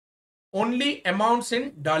enterprise only amounts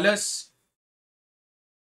in dollars.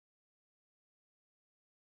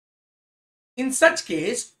 In such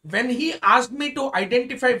case, when he asked me to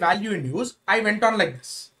identify value in use, I went on like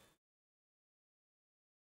this.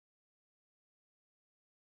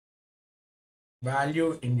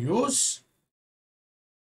 Value in use.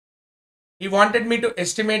 He wanted me to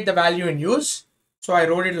estimate the value in use. So I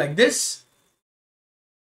wrote it like this.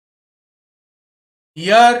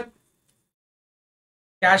 Here,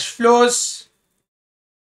 cash flows,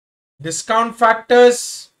 discount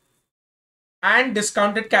factors, and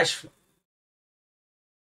discounted cash flow.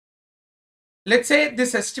 Let's say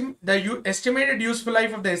this estimated useful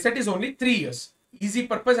life of the asset is only 3 years. Easy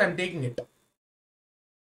purpose, I'm taking it.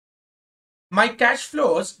 My cash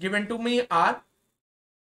flows given to me are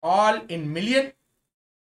all in million.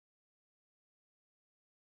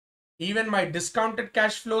 Even my discounted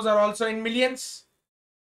cash flows are also in millions.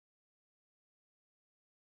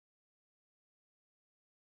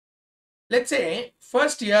 Let's say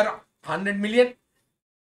first year 100 million,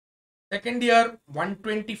 second year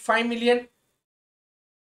 125 million,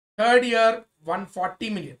 third year 140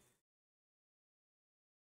 million.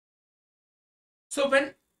 So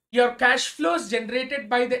when your cash flows generated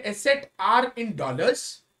by the asset are in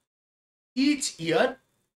dollars each year,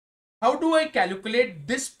 how do I calculate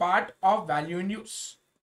this part of value in use?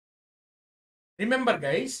 Remember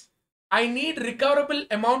guys, I need recoverable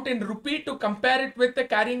amount in rupee to compare it with the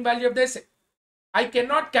carrying value of the asset. I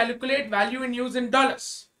cannot calculate value in use in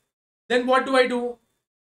dollars. Then what do?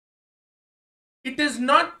 It is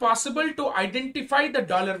not possible to identify the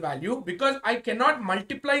dollar value because I cannot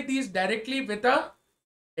multiply these directly with a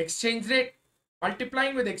exchange rate.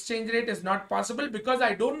 Multiplying with exchange rate is not possible because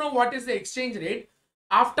I don't know what is the exchange rate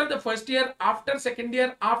after the first year, after second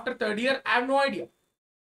year, after third year. I have no idea.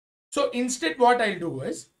 So instead what I'll do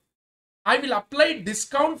is I will apply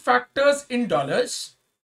discount factors in dollars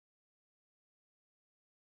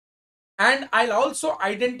and I'll also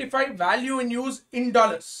identify value in use in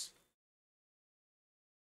dollars.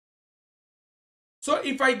 So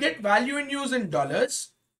if I get value in use in dollars,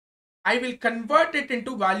 I will convert it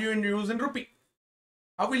into value in use in rupee.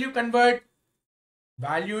 How will you convert?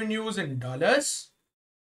 Value in use in dollars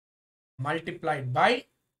multiplied by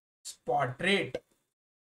spot rate.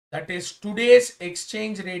 That is today's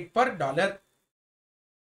exchange rate per dollar.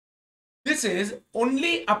 This is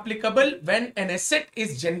only applicable when an asset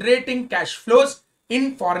is generating cash flows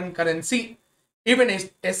in foreign currency. If an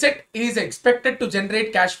asset is expected to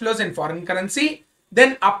generate cash flows in foreign currency,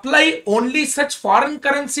 then apply only such foreign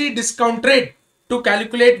currency discount rate to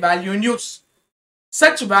calculate value in use.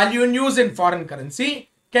 Such value in use in foreign currency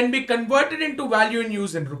can be converted into value in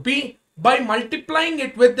use in rupee by multiplying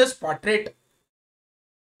it with the spot rate.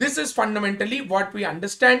 This is fundamentally what we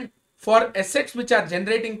understand for assets which are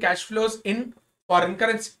generating cash flows in foreign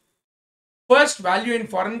currency. First, value in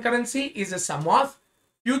foreign currency is a sum of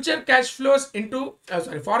future cash flows into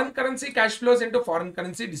foreign currency cash flows into foreign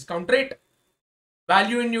currency discount rate.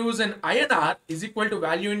 Value in use in INR is equal to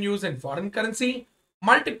value in use in foreign currency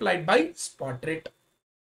multiplied by spot rate.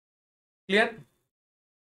 Clear?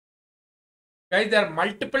 Guys, there are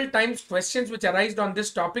multiple times questions which arise on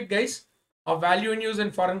this topic, guys, of value in use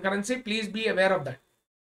in foreign currency. Please be aware of that.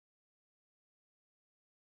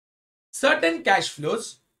 Certain cash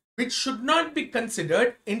flows which should not be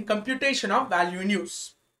considered in computation of value in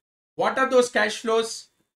use. What are those cash flows?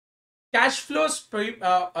 Cash flows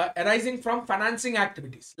arising from financing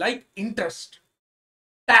activities like interest,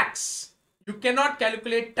 tax. You cannot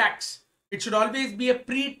calculate tax. It should always be a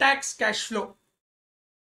pre-tax cash flow.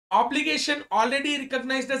 Obligation already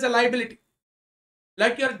recognized as a liability,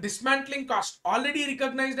 like your dismantling cost already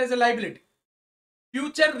recognized as a liability.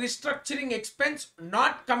 Future restructuring expense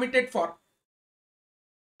not committed for.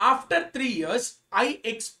 After 3 years, I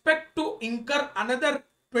expect to incur another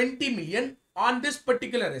 20 million on this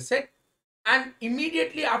particular asset, and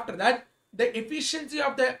immediately after that, the efficiency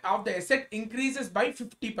of the asset increases by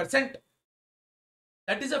 50%.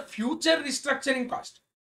 That is a future restructuring cost.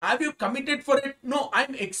 Have you committed for it? No,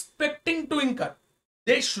 I'm expecting to incur.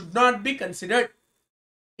 They should not be considered.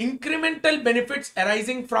 Incremental benefits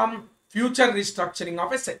arising from future restructuring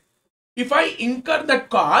of asset. If I incur that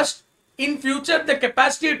cost, in future the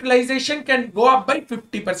capacity utilization can go up by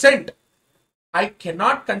 50%. I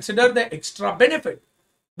cannot consider the extra benefit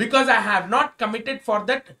because I have not committed for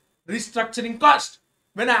that restructuring cost.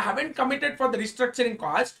 When I haven't committed for the restructuring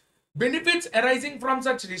cost, benefits arising from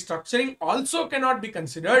such restructuring also cannot be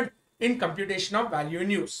considered in computation of value in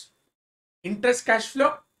use. Interest cash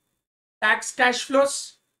flow, tax cash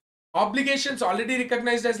flows, obligations already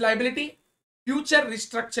recognized as liability, future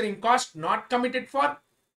restructuring cost not committed for,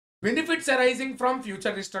 benefits arising from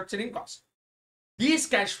future restructuring cost. These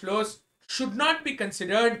cash flows should not be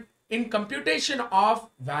considered in computation of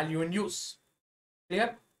value in use.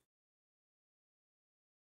 Clear?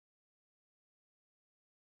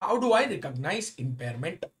 How do I recognize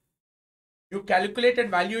impairment? You calculated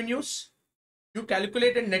value in use. You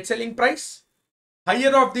calculated net selling price.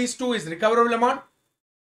 Higher of these two is recoverable amount.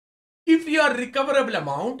 If your recoverable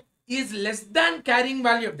amount is less than carrying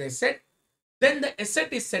value of the asset, then the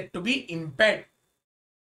asset is said to be impaired.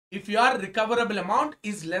 If your recoverable amount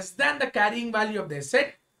is less than the carrying value of the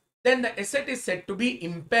asset, then the asset is said to be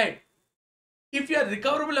impaired. If your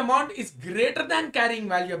recoverable amount is greater than carrying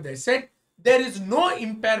value of the asset, there is no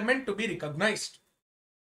impairment to be recognized.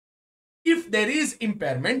 If there is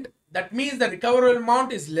impairment, that means the recoverable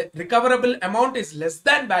amount is less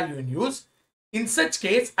than value in use. In such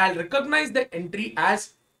case, I'll recognize the entry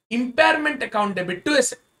as impairment account debit to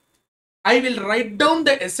asset. I will write down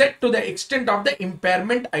the asset to the extent of the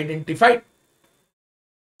impairment identified.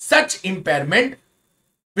 Such impairment,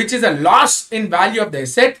 which is a loss in value of the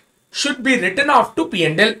asset, should be written off to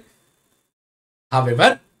P&L.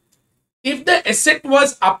 However, if the asset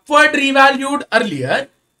was upward revalued earlier,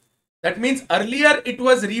 that means earlier it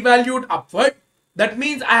was revalued upward, that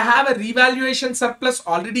means I have a revaluation surplus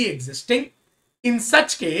already existing. In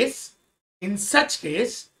such case,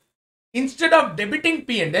 instead of debiting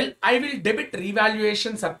P&L, I will debit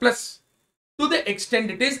revaluation surplus to the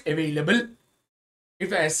extent it is available.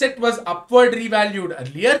 If an asset was upward revalued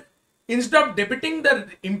earlier, instead of debiting the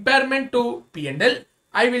impairment to P&L,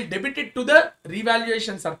 I will debit it to the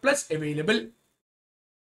revaluation surplus available.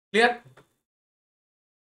 Clear?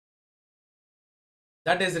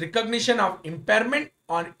 That is recognition of impairment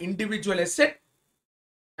on individual asset,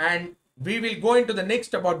 and we will go into the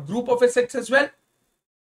next about group of assets as well.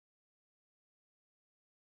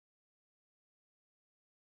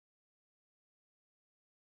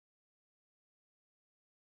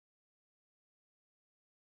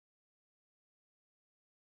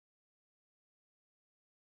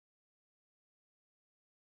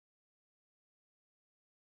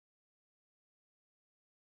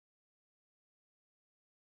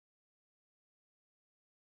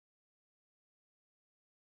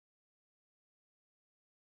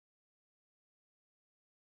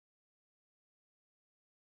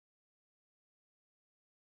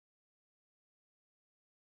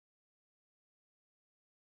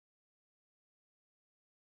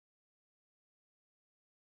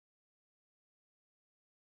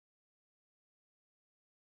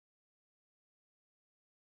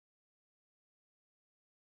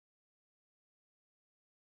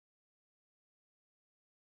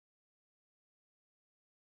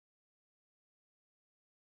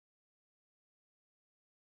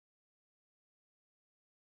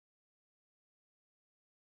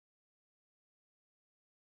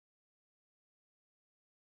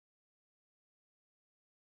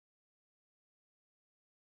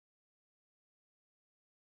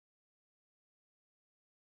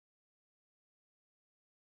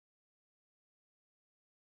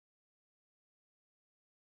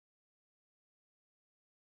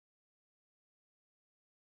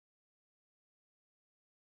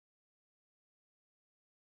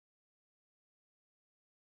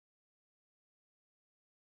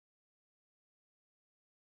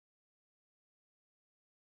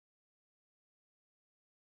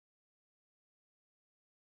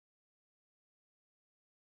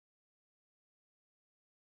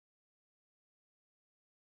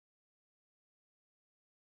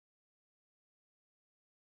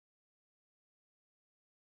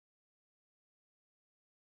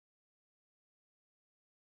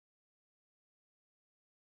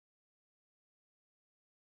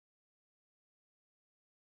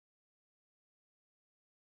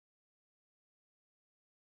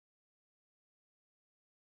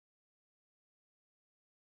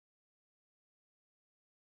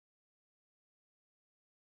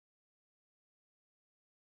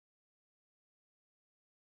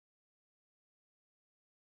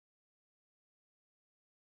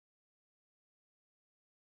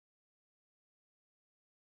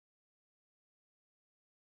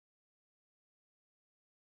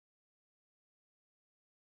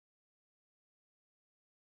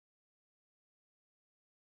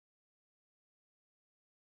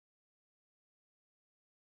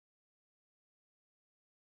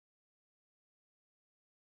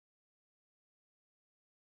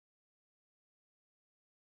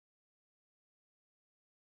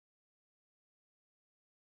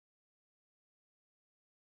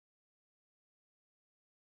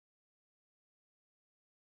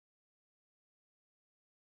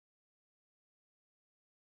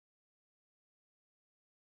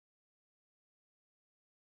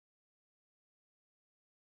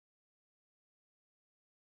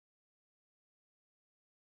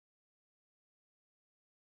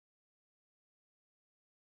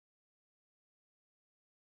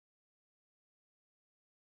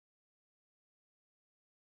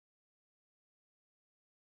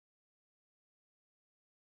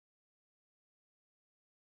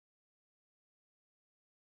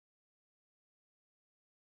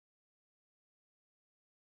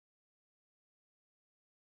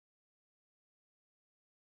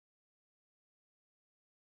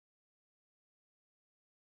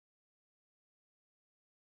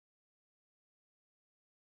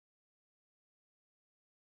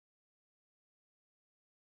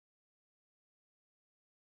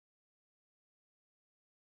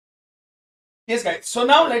 Yes, guys. So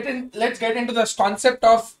now let's get into this concept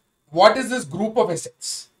of what is this group of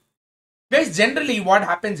assets. Guys, generally what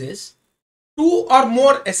happens is two or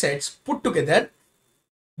more assets put together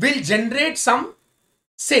will generate some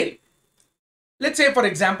sale. Let's say, for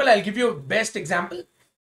example, I'll give you a best example.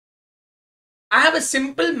 I have a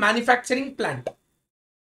simple manufacturing plant.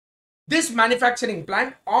 This manufacturing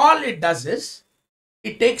plant, all it does is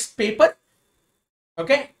it takes paper,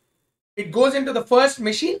 okay? It goes into the first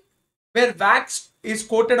machine where wax is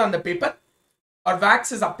coated on the paper or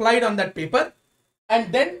wax is applied on that paper,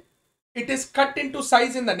 and then it is cut into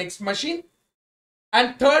size in the next machine,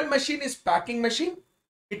 and third machine is packing machine.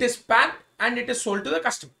 It is packed and it is sold to the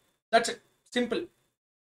customer. That's it. Simple.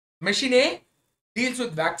 Machine A deals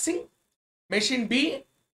with waxing, machine B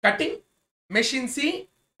cutting, machine C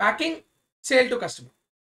packing, sale to customer.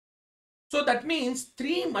 So that means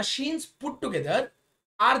three machines put together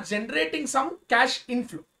are generating some cash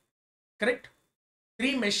inflow. Correct?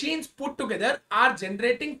 Three machines put together are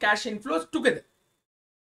generating cash inflows together.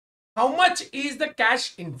 How much is the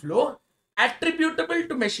cash inflow attributable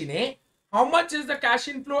to machine A? How much is the cash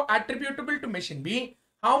inflow attributable to machine B?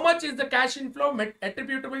 How much is the cash inflow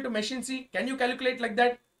attributable to machine C? Can you calculate like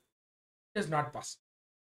that? It is not possible.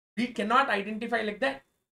 We cannot identify like that.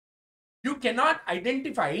 You cannot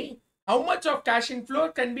identify how much of cash inflow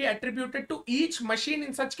can be attributed to each machine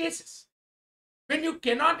in such cases. When you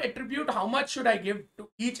cannot attribute how much should I give to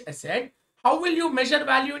each asset, how will you measure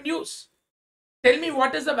value in use? Tell me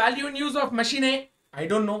what is the value in use of machine A? I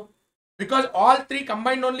don't know. Because all three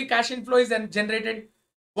combined only cash inflow is then generated.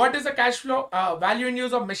 What is the cash flow value in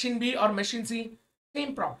use of machine B or machine C?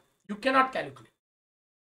 Same problem. You cannot calculate.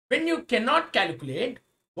 When you cannot calculate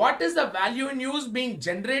what is the value in use being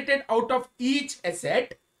generated out of each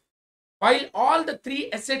asset, while all the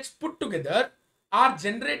three assets put together are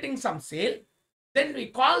generating some sale, then we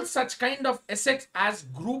call such kind of assets as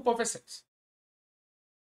group of assets.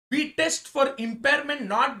 We test for impairment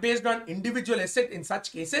not based on individual asset. In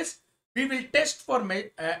such cases, we will test for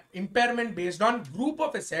impairment based on group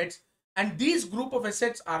of assets, and these group of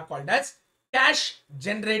assets are called as cash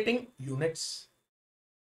generating units.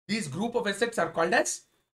 These group of assets are called as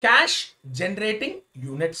cash generating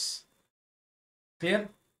units. Clear?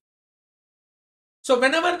 So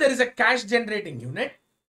whenever there is a cash generating unit,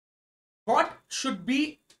 what should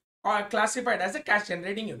be classified as a cash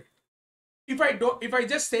generating unit? If I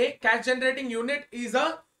just say cash generating unit is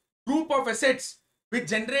a group of assets which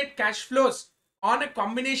generate cash flows on a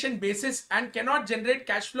combination basis and cannot generate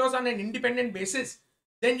cash flows on an independent basis,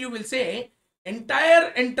 then you will say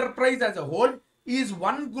entire enterprise as a whole is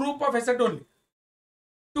one group of asset only.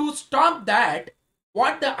 To stop that,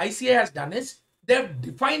 what the ICA has done is they have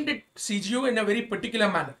defined it CGU in a very particular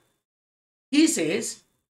manner. He says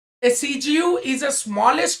a CGU is a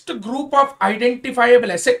smallest group of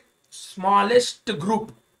identifiable asset. Smallest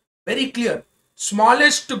group, very clear.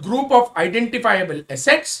 Smallest group of identifiable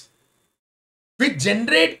assets which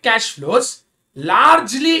generate cash flows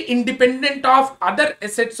largely independent of other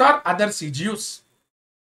assets or other CGUs.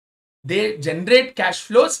 They generate cash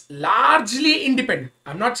flows largely independent.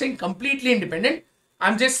 I'm not saying completely independent.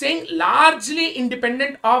 I'm just saying largely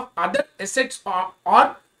independent of other assets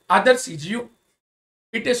or other CGU.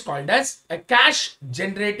 It is called as a cash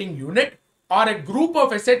generating unit or a group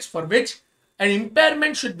of assets for which an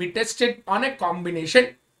impairment should be tested on a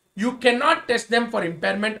combination. You cannot test them for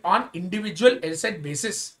impairment on individual asset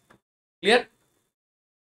basis. Clear?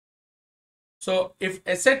 So if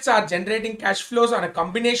assets are generating cash flows on a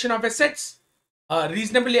combination of assets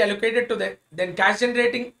reasonably allocated to that, then cash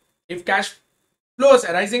generating, if cash flows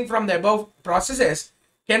arising from the above processes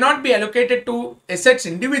cannot be allocated to assets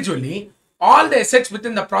individually, all the assets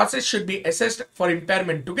within the process should be assessed for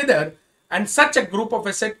impairment together, and such a group of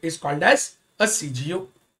assets is called as a CGU.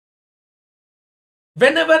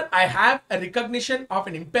 Whenever I have a recognition of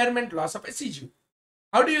an impairment loss of a CGU,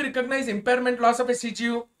 how do you recognize impairment loss of a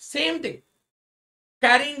CGU? Same thing.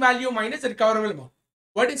 Carrying value minus recoverable amount.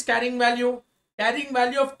 What is carrying value? Carrying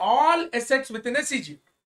value of all assets within a CGU.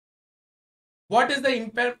 What is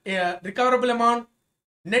the recoverable amount?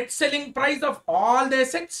 Net selling price of all the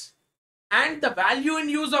assets and the value in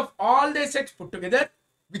use of all the assets put together.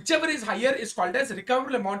 Whichever is higher is called as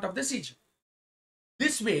recoverable amount of the CGU.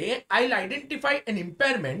 This way, I'll identify an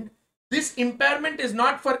impairment. This impairment is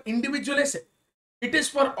not for individual asset. It is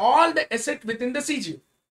for all the asset within the CGU.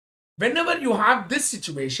 Whenever you have this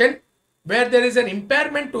situation where there is an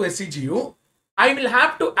impairment to a CGU, I will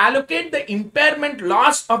have to allocate the impairment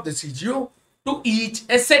loss of the CGU to each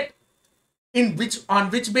asset. On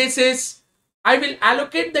which basis? I will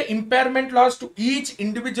allocate the impairment loss to each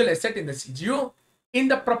individual asset in the CGU in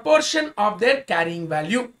the proportion of their carrying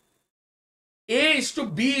value. A is to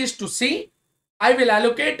B is to C. I will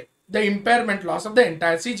allocate the impairment loss of the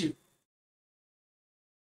entire CGU.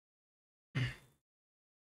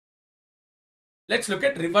 Let's look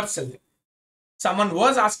at reversal. Someone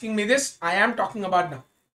was asking me this. I am talking about now.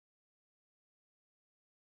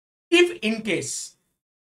 If in case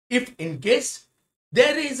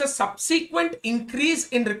there is a subsequent increase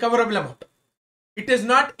in recoverable amount, it is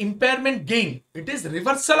not impairment gain, it is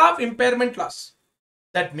reversal of impairment loss.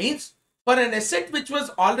 That means for an asset which was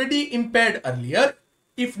already impaired earlier,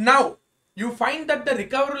 if now you find that the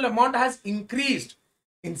recoverable amount has increased,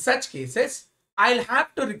 in such cases, I'll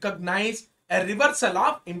have to recognize a reversal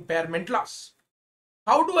of impairment loss.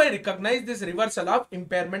 How do I recognize this reversal of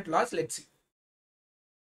impairment loss? Let's see.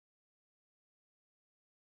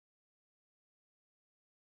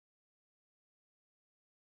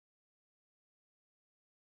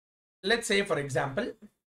 Let's say, for example,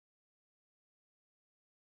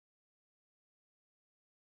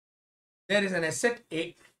 there is an asset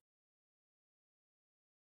A.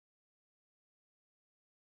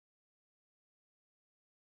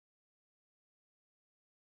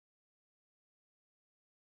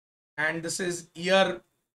 And this is year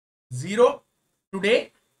 0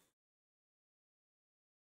 today.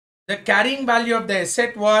 The carrying value of the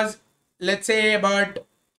asset was, let's say, about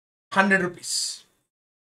 100 rupees.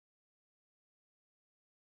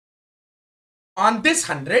 On this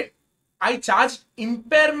 100, I charged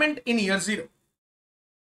impairment in year 0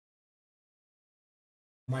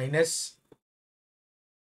 minus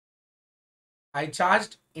I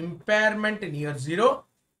charged impairment in year 0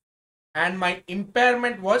 and my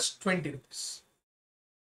impairment was 20 rupees,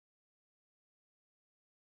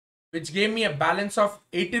 which gave me a balance of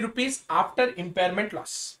 80 rupees after impairment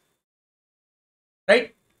loss.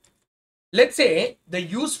 Right? Let's say the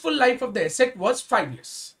useful life of the asset was 5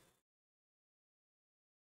 years.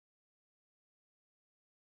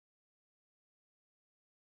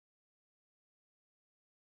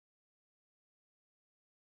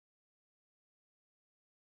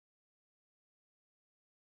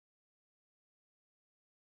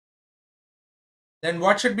 Then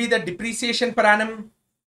what should be the depreciation per annum?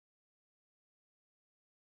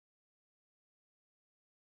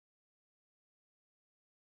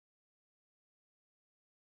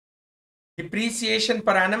 Depreciation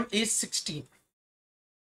per annum is 16.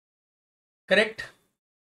 Correct?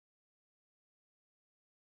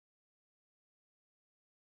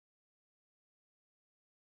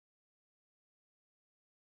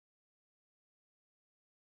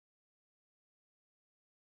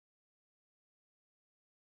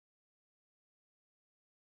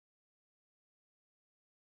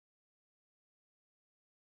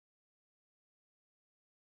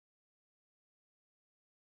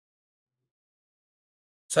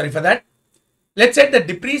 Sorry for that. Let's say the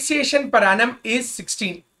depreciation per annum is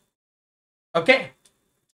 16. Okay.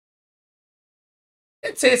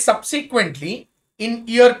 Let's say subsequently in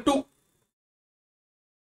year 2,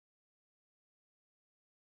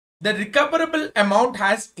 the recoverable amount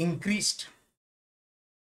has increased.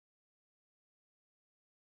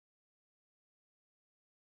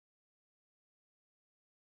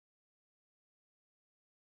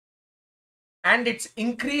 And its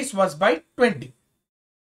increase was by 20.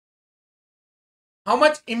 How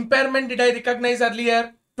much impairment did I recognize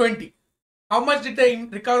earlier? 20. How much did the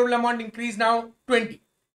recoverable amount increase now? 20.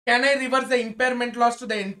 Can I reverse the impairment loss to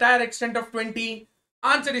the entire extent of 20?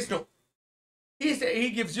 Answer is no.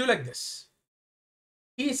 He gives you like this.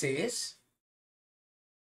 He says,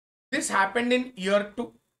 this happened in year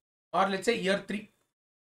 2 or let's say year 3.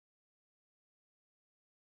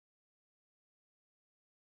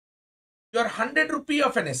 Your 100 rupee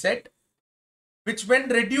of an asset, which when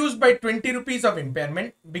reduced by 20 rupees of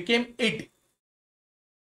impairment became 80.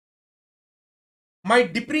 My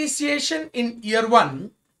depreciation in year 1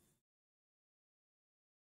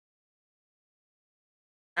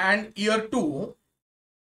 and year 2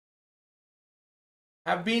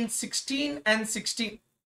 have been 16 and 16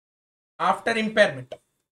 after impairment.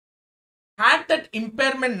 Had that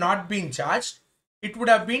impairment not been charged, it would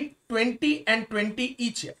have been 20 and 20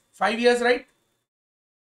 each year. 5 years, right?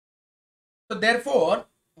 So therefore,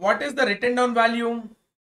 what is the written down value?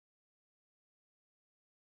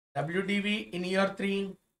 WDV in year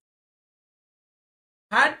 3.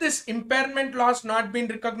 Had this impairment loss not been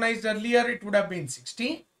recognized earlier, it would have been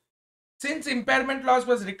 60. Since impairment loss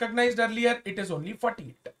was recognized earlier, it is only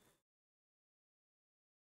 48.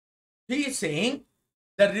 He is saying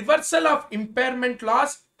the reversal of impairment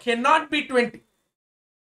loss cannot be 20.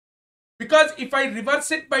 Because if I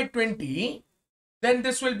reverse it by 20, then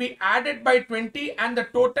this will be added by 20 and the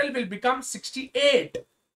total will become 68,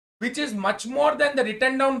 which is much more than the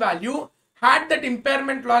written down value had that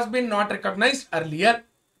impairment loss been not recognized earlier.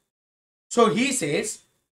 So he says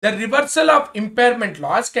the reversal of impairment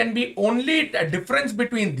loss can be only a difference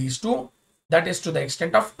between these two, that is to the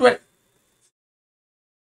extent of 12.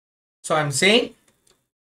 So I'm saying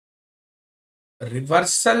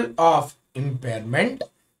reversal of impairment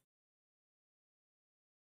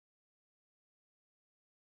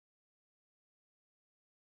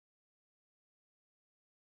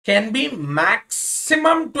can be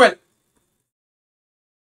maximum 12.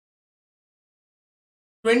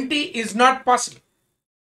 20 is not possible.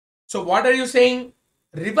 So what are you saying?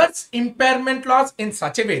 Reverse impairment loss in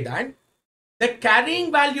such a way that the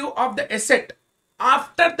carrying value of the asset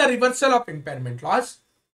after the reversal of impairment loss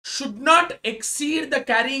should not exceed the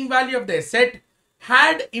carrying value of the asset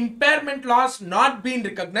had impairment loss not been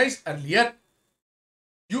recognized earlier.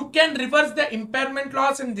 You can reverse the impairment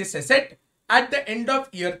loss in this asset at the end of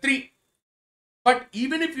year 3. But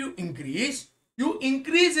even if you increase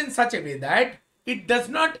in such a way that it does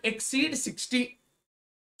not exceed 60.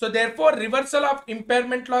 So therefore, reversal of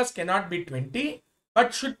impairment loss cannot be 20,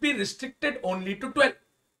 but should be restricted only to 12.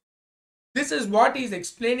 This is what he is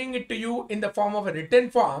explaining it to you in the form of a written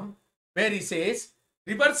form, where he says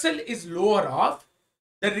reversal is lower of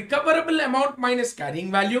the recoverable amount minus carrying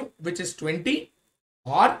value, which is 20,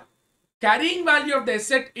 or carrying value of the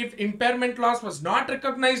asset if impairment loss was not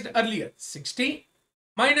recognized earlier, 60,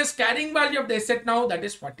 minus carrying value of the asset now, that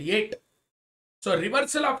is 48. So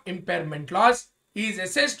reversal of impairment loss is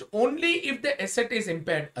assessed only if the asset is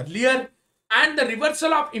impaired earlier, and the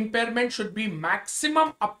reversal of impairment should be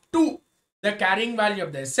maximum up to the carrying value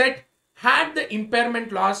of the asset had the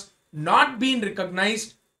impairment loss not been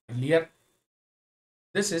recognized earlier.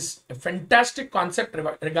 This is a fantastic concept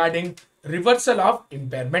regarding reversal of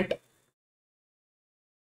impairment.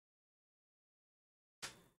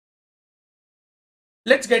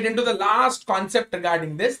 Let's get into the last concept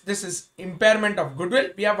regarding this. This is impairment of goodwill.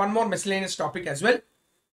 We have one more miscellaneous topic as well.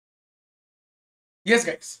 Yes,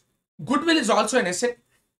 guys. Goodwill is also an asset.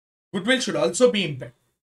 Goodwill should also be impaired.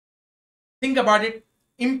 Think about it.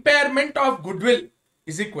 Impairment of goodwill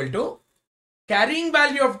is equal to carrying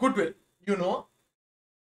value of goodwill. You know,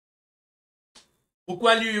 book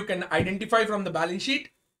value you can identify from the balance sheet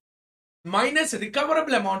minus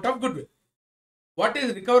recoverable amount of goodwill. What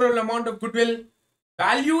is recoverable amount of goodwill?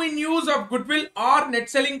 Value in use of goodwill or net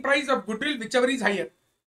selling price of goodwill, whichever is higher.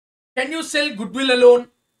 Can you sell goodwill alone?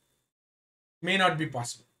 May not be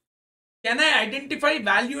possible. Can I identify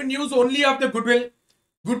value in use only of the goodwill?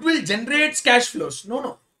 Goodwill generates cash flows.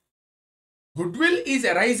 No. Goodwill is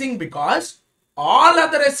arising because all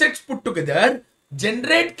other assets put together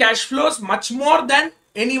generate cash flows much more than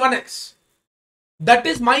anyone else. That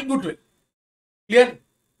is my goodwill. Clear?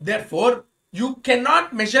 Therefore, you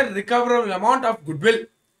cannot measure recoverable amount of goodwill.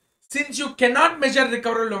 Since you cannot measure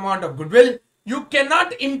recoverable amount of goodwill, you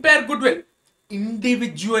cannot impair goodwill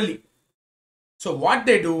individually. So what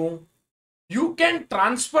they do, you can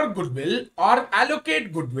transfer goodwill or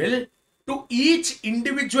allocate goodwill to each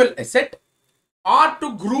individual asset or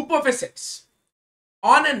to group of assets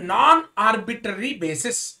on a non-arbitrary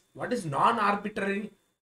basis. What is non-arbitrary?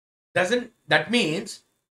 That means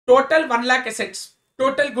total 1 lakh assets,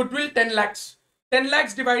 total goodwill 10 lakhs. 10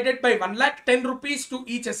 lakhs divided by 1 lakh, 10 rupees to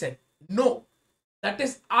each asset. No, that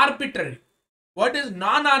is arbitrary. What is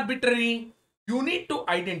non-arbitrary? You need to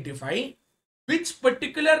identify which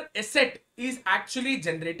particular asset is actually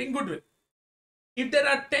generating goodwill. If there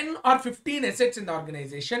are 10 or 15 assets in the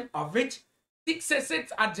organization, of which 6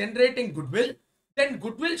 assets are generating goodwill, then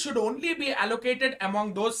goodwill should only be allocated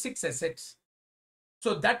among those 6 assets.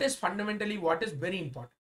 So that is fundamentally what is very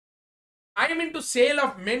important. I am into sale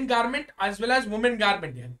of men garment as well as women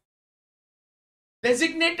garment here.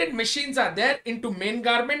 Designated machines are there into men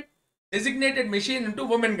garment, designated machine into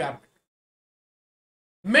women garment.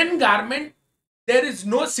 Men garment, there is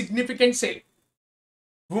no significant sale.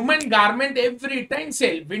 Women garment, every time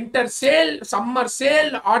sale. Winter sale, summer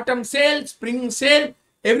sale, autumn sale, spring sale,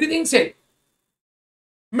 everything sale.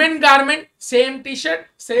 Men garment, same t-shirt,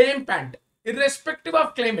 same pant, irrespective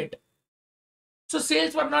of climate. So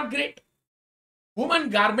sales were not great. Women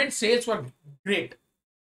garment sales were great.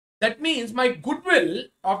 That means my goodwill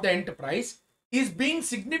of the enterprise is being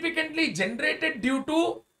significantly generated due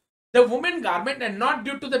to the women garment and not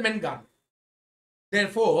due to the men garment.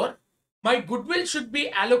 Therefore, my goodwill should be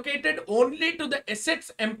allocated only to the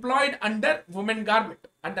assets employed under women garment,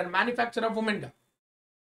 under manufacture of women garment.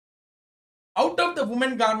 Out of the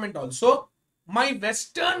women garment also, my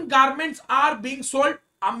western garments are being sold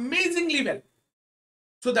amazingly well.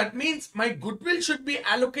 So that means my goodwill should be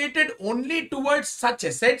allocated only towards such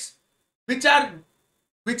assets which are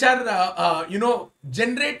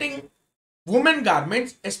generating women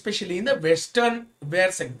garments, especially in the western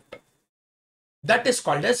wear segment. That is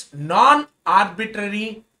called as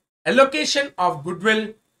non-arbitrary allocation of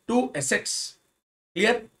goodwill to assets.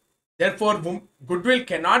 Clear? Therefore, goodwill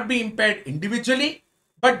cannot be impaired individually,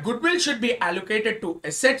 but goodwill should be allocated to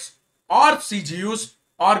assets or CGUs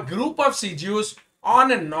or group of CGUs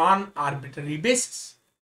on a non-arbitrary basis.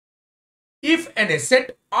 If an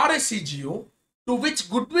asset or a CGU to which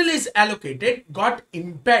goodwill is allocated got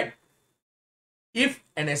impaired, if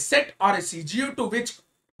an asset or a CGU to which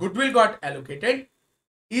goodwill got allocated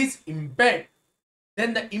is impaired,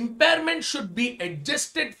 then the impairment should be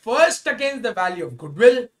adjusted first against the value of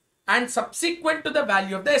goodwill and subsequent to the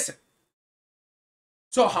value of the asset.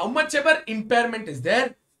 So how much ever impairment is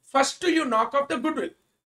there, first you knock off the goodwill.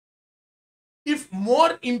 If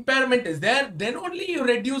more impairment is there, then only you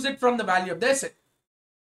reduce it from the value of the asset.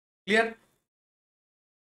 Clear?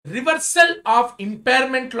 Reversal of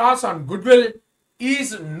impairment loss on goodwill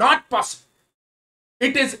is not possible.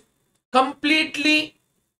 It is completely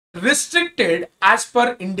restricted as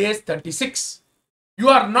per IND 36. You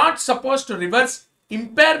are not supposed to reverse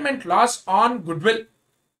impairment loss on goodwill.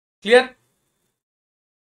 Clear?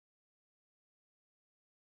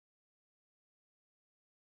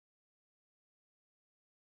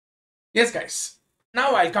 Yes, guys.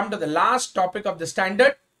 Now I'll come to the last topic of the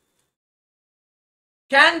standard.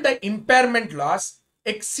 Can the impairment loss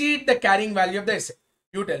exceed the carrying value of the asset?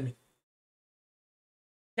 You tell me.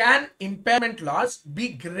 Can impairment loss be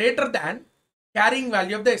greater than carrying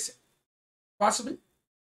value of the asset? Possible.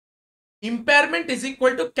 Impairment is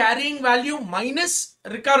equal to carrying value minus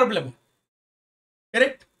recoverable amount.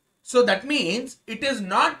 Correct? So that means it is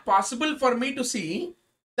not possible for me to see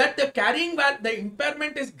that the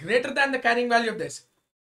impairment is greater than the carrying value of the asset.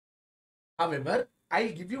 However, I'll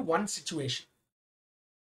give you one situation.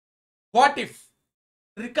 What if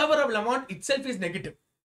recoverable amount itself is negative?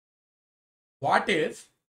 What if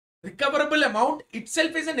recoverable amount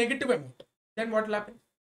itself is a negative amount? Then what will happen?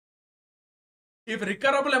 If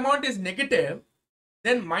recoverable amount is negative,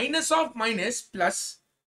 then minus of minus plus.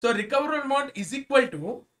 So recoverable amount is equal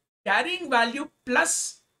to carrying value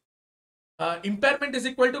plus impairment is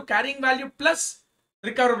equal to carrying value plus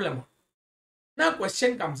recoverable amount. Now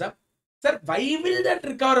question comes up, sir, why will that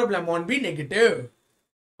recoverable amount be negative?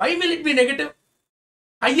 Why will it be negative?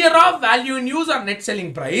 Higher of value in use or net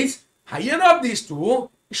selling price, higher of these two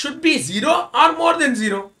should be 0 or more than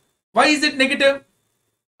 0. Why is it negative?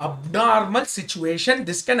 Abnormal situation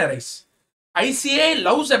this can arise. ICA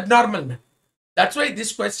loves abnormal, man. That's why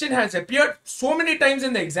this question has appeared so many times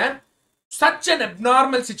in the exam. Such an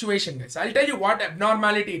abnormal situation, guys. I'll tell you what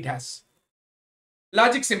abnormality it has.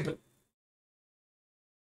 Logic simple.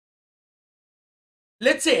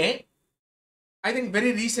 Let's say, I think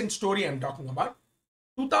very recent story I'm talking about.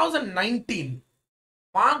 2019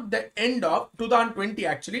 marked the end of 2020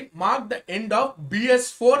 actually marked the end of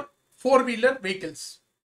BS4 four-wheeler vehicles.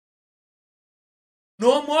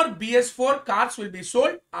 No more BS4 cars will be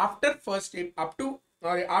sold after 1st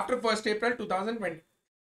April 2020.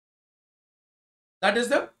 That is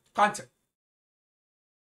the concept.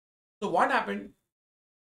 So what happened?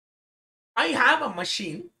 I have a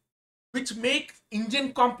machine which makes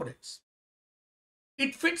engine components.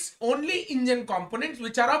 It fits only engine components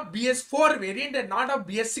which are of BS4 variant and not of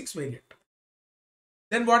BS6 variant.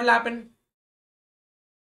 Then what will happen?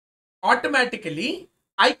 Automatically,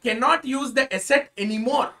 I cannot use the asset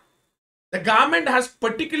anymore. The government has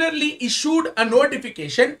particularly issued a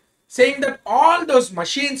notification saying that all those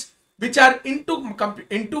machines which are into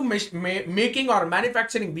making or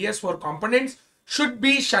manufacturing BS4 components should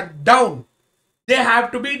be shut down. They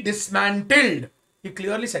have to be dismantled. He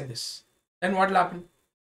clearly said this. Then what will happen?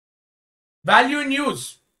 Value in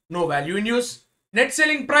use. No value in use. Net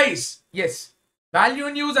selling price. Yes. Value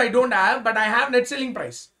in use I don't have, but I have net selling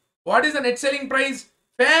price. What is the net selling price?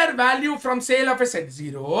 Fair value from sale of asset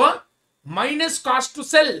 0 minus cost to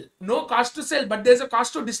sell. No cost to sell, but there's a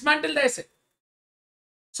cost to dismantle the asset.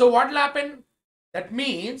 So what will happen? That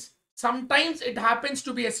means sometimes it happens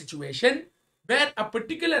to be a situation where a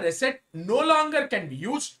particular asset no longer can be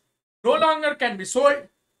used, no longer can be sold,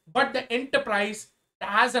 but the enterprise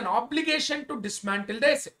has an obligation to dismantle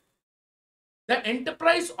the asset. The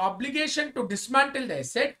enterprise obligation to dismantle the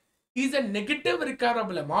asset is a negative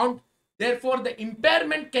recoverable amount. Therefore, the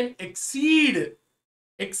impairment can exceed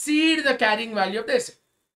the carrying value of the asset.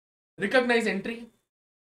 Recognize entry.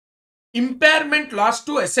 Impairment loss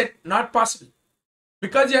to asset, not possible.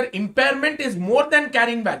 Because your impairment is more than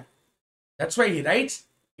carrying value. That's why he writes,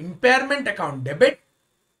 impairment account debit,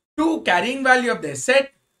 to carrying value of the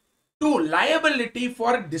asset, to liability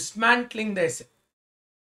for dismantling the asset.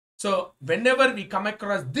 So whenever we come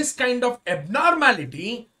across this kind of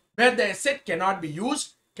abnormality where the asset cannot be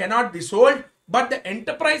used, cannot be sold, but the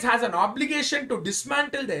enterprise has an obligation to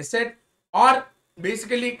dismantle the asset or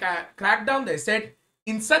basically crack down the asset,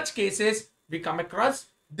 in such cases we come across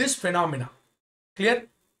this phenomena. Clear?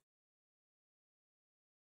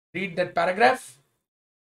 Read that paragraph.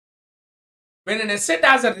 When an asset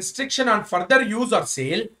has a restriction on further use or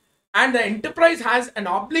sale and the enterprise has an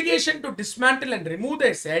obligation to dismantle and remove the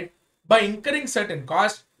asset by incurring certain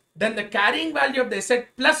costs, then the carrying value of the asset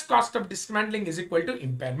plus cost of dismantling is equal to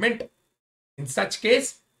impairment. In such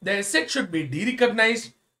case, the asset should be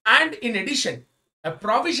derecognized, and in addition, a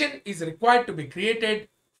provision is required to be created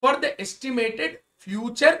for the estimated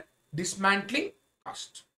future dismantling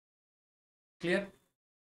cost. Clear?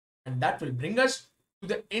 And that will bring us to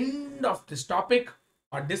the end of this topic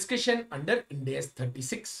or discussion under Ind AS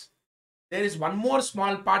 36. There is one more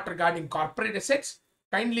small part regarding corporate assets.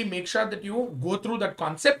 Kindly make sure that you go through that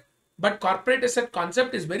concept, but corporate asset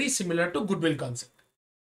concept is very similar to goodwill concept.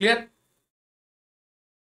 Clear?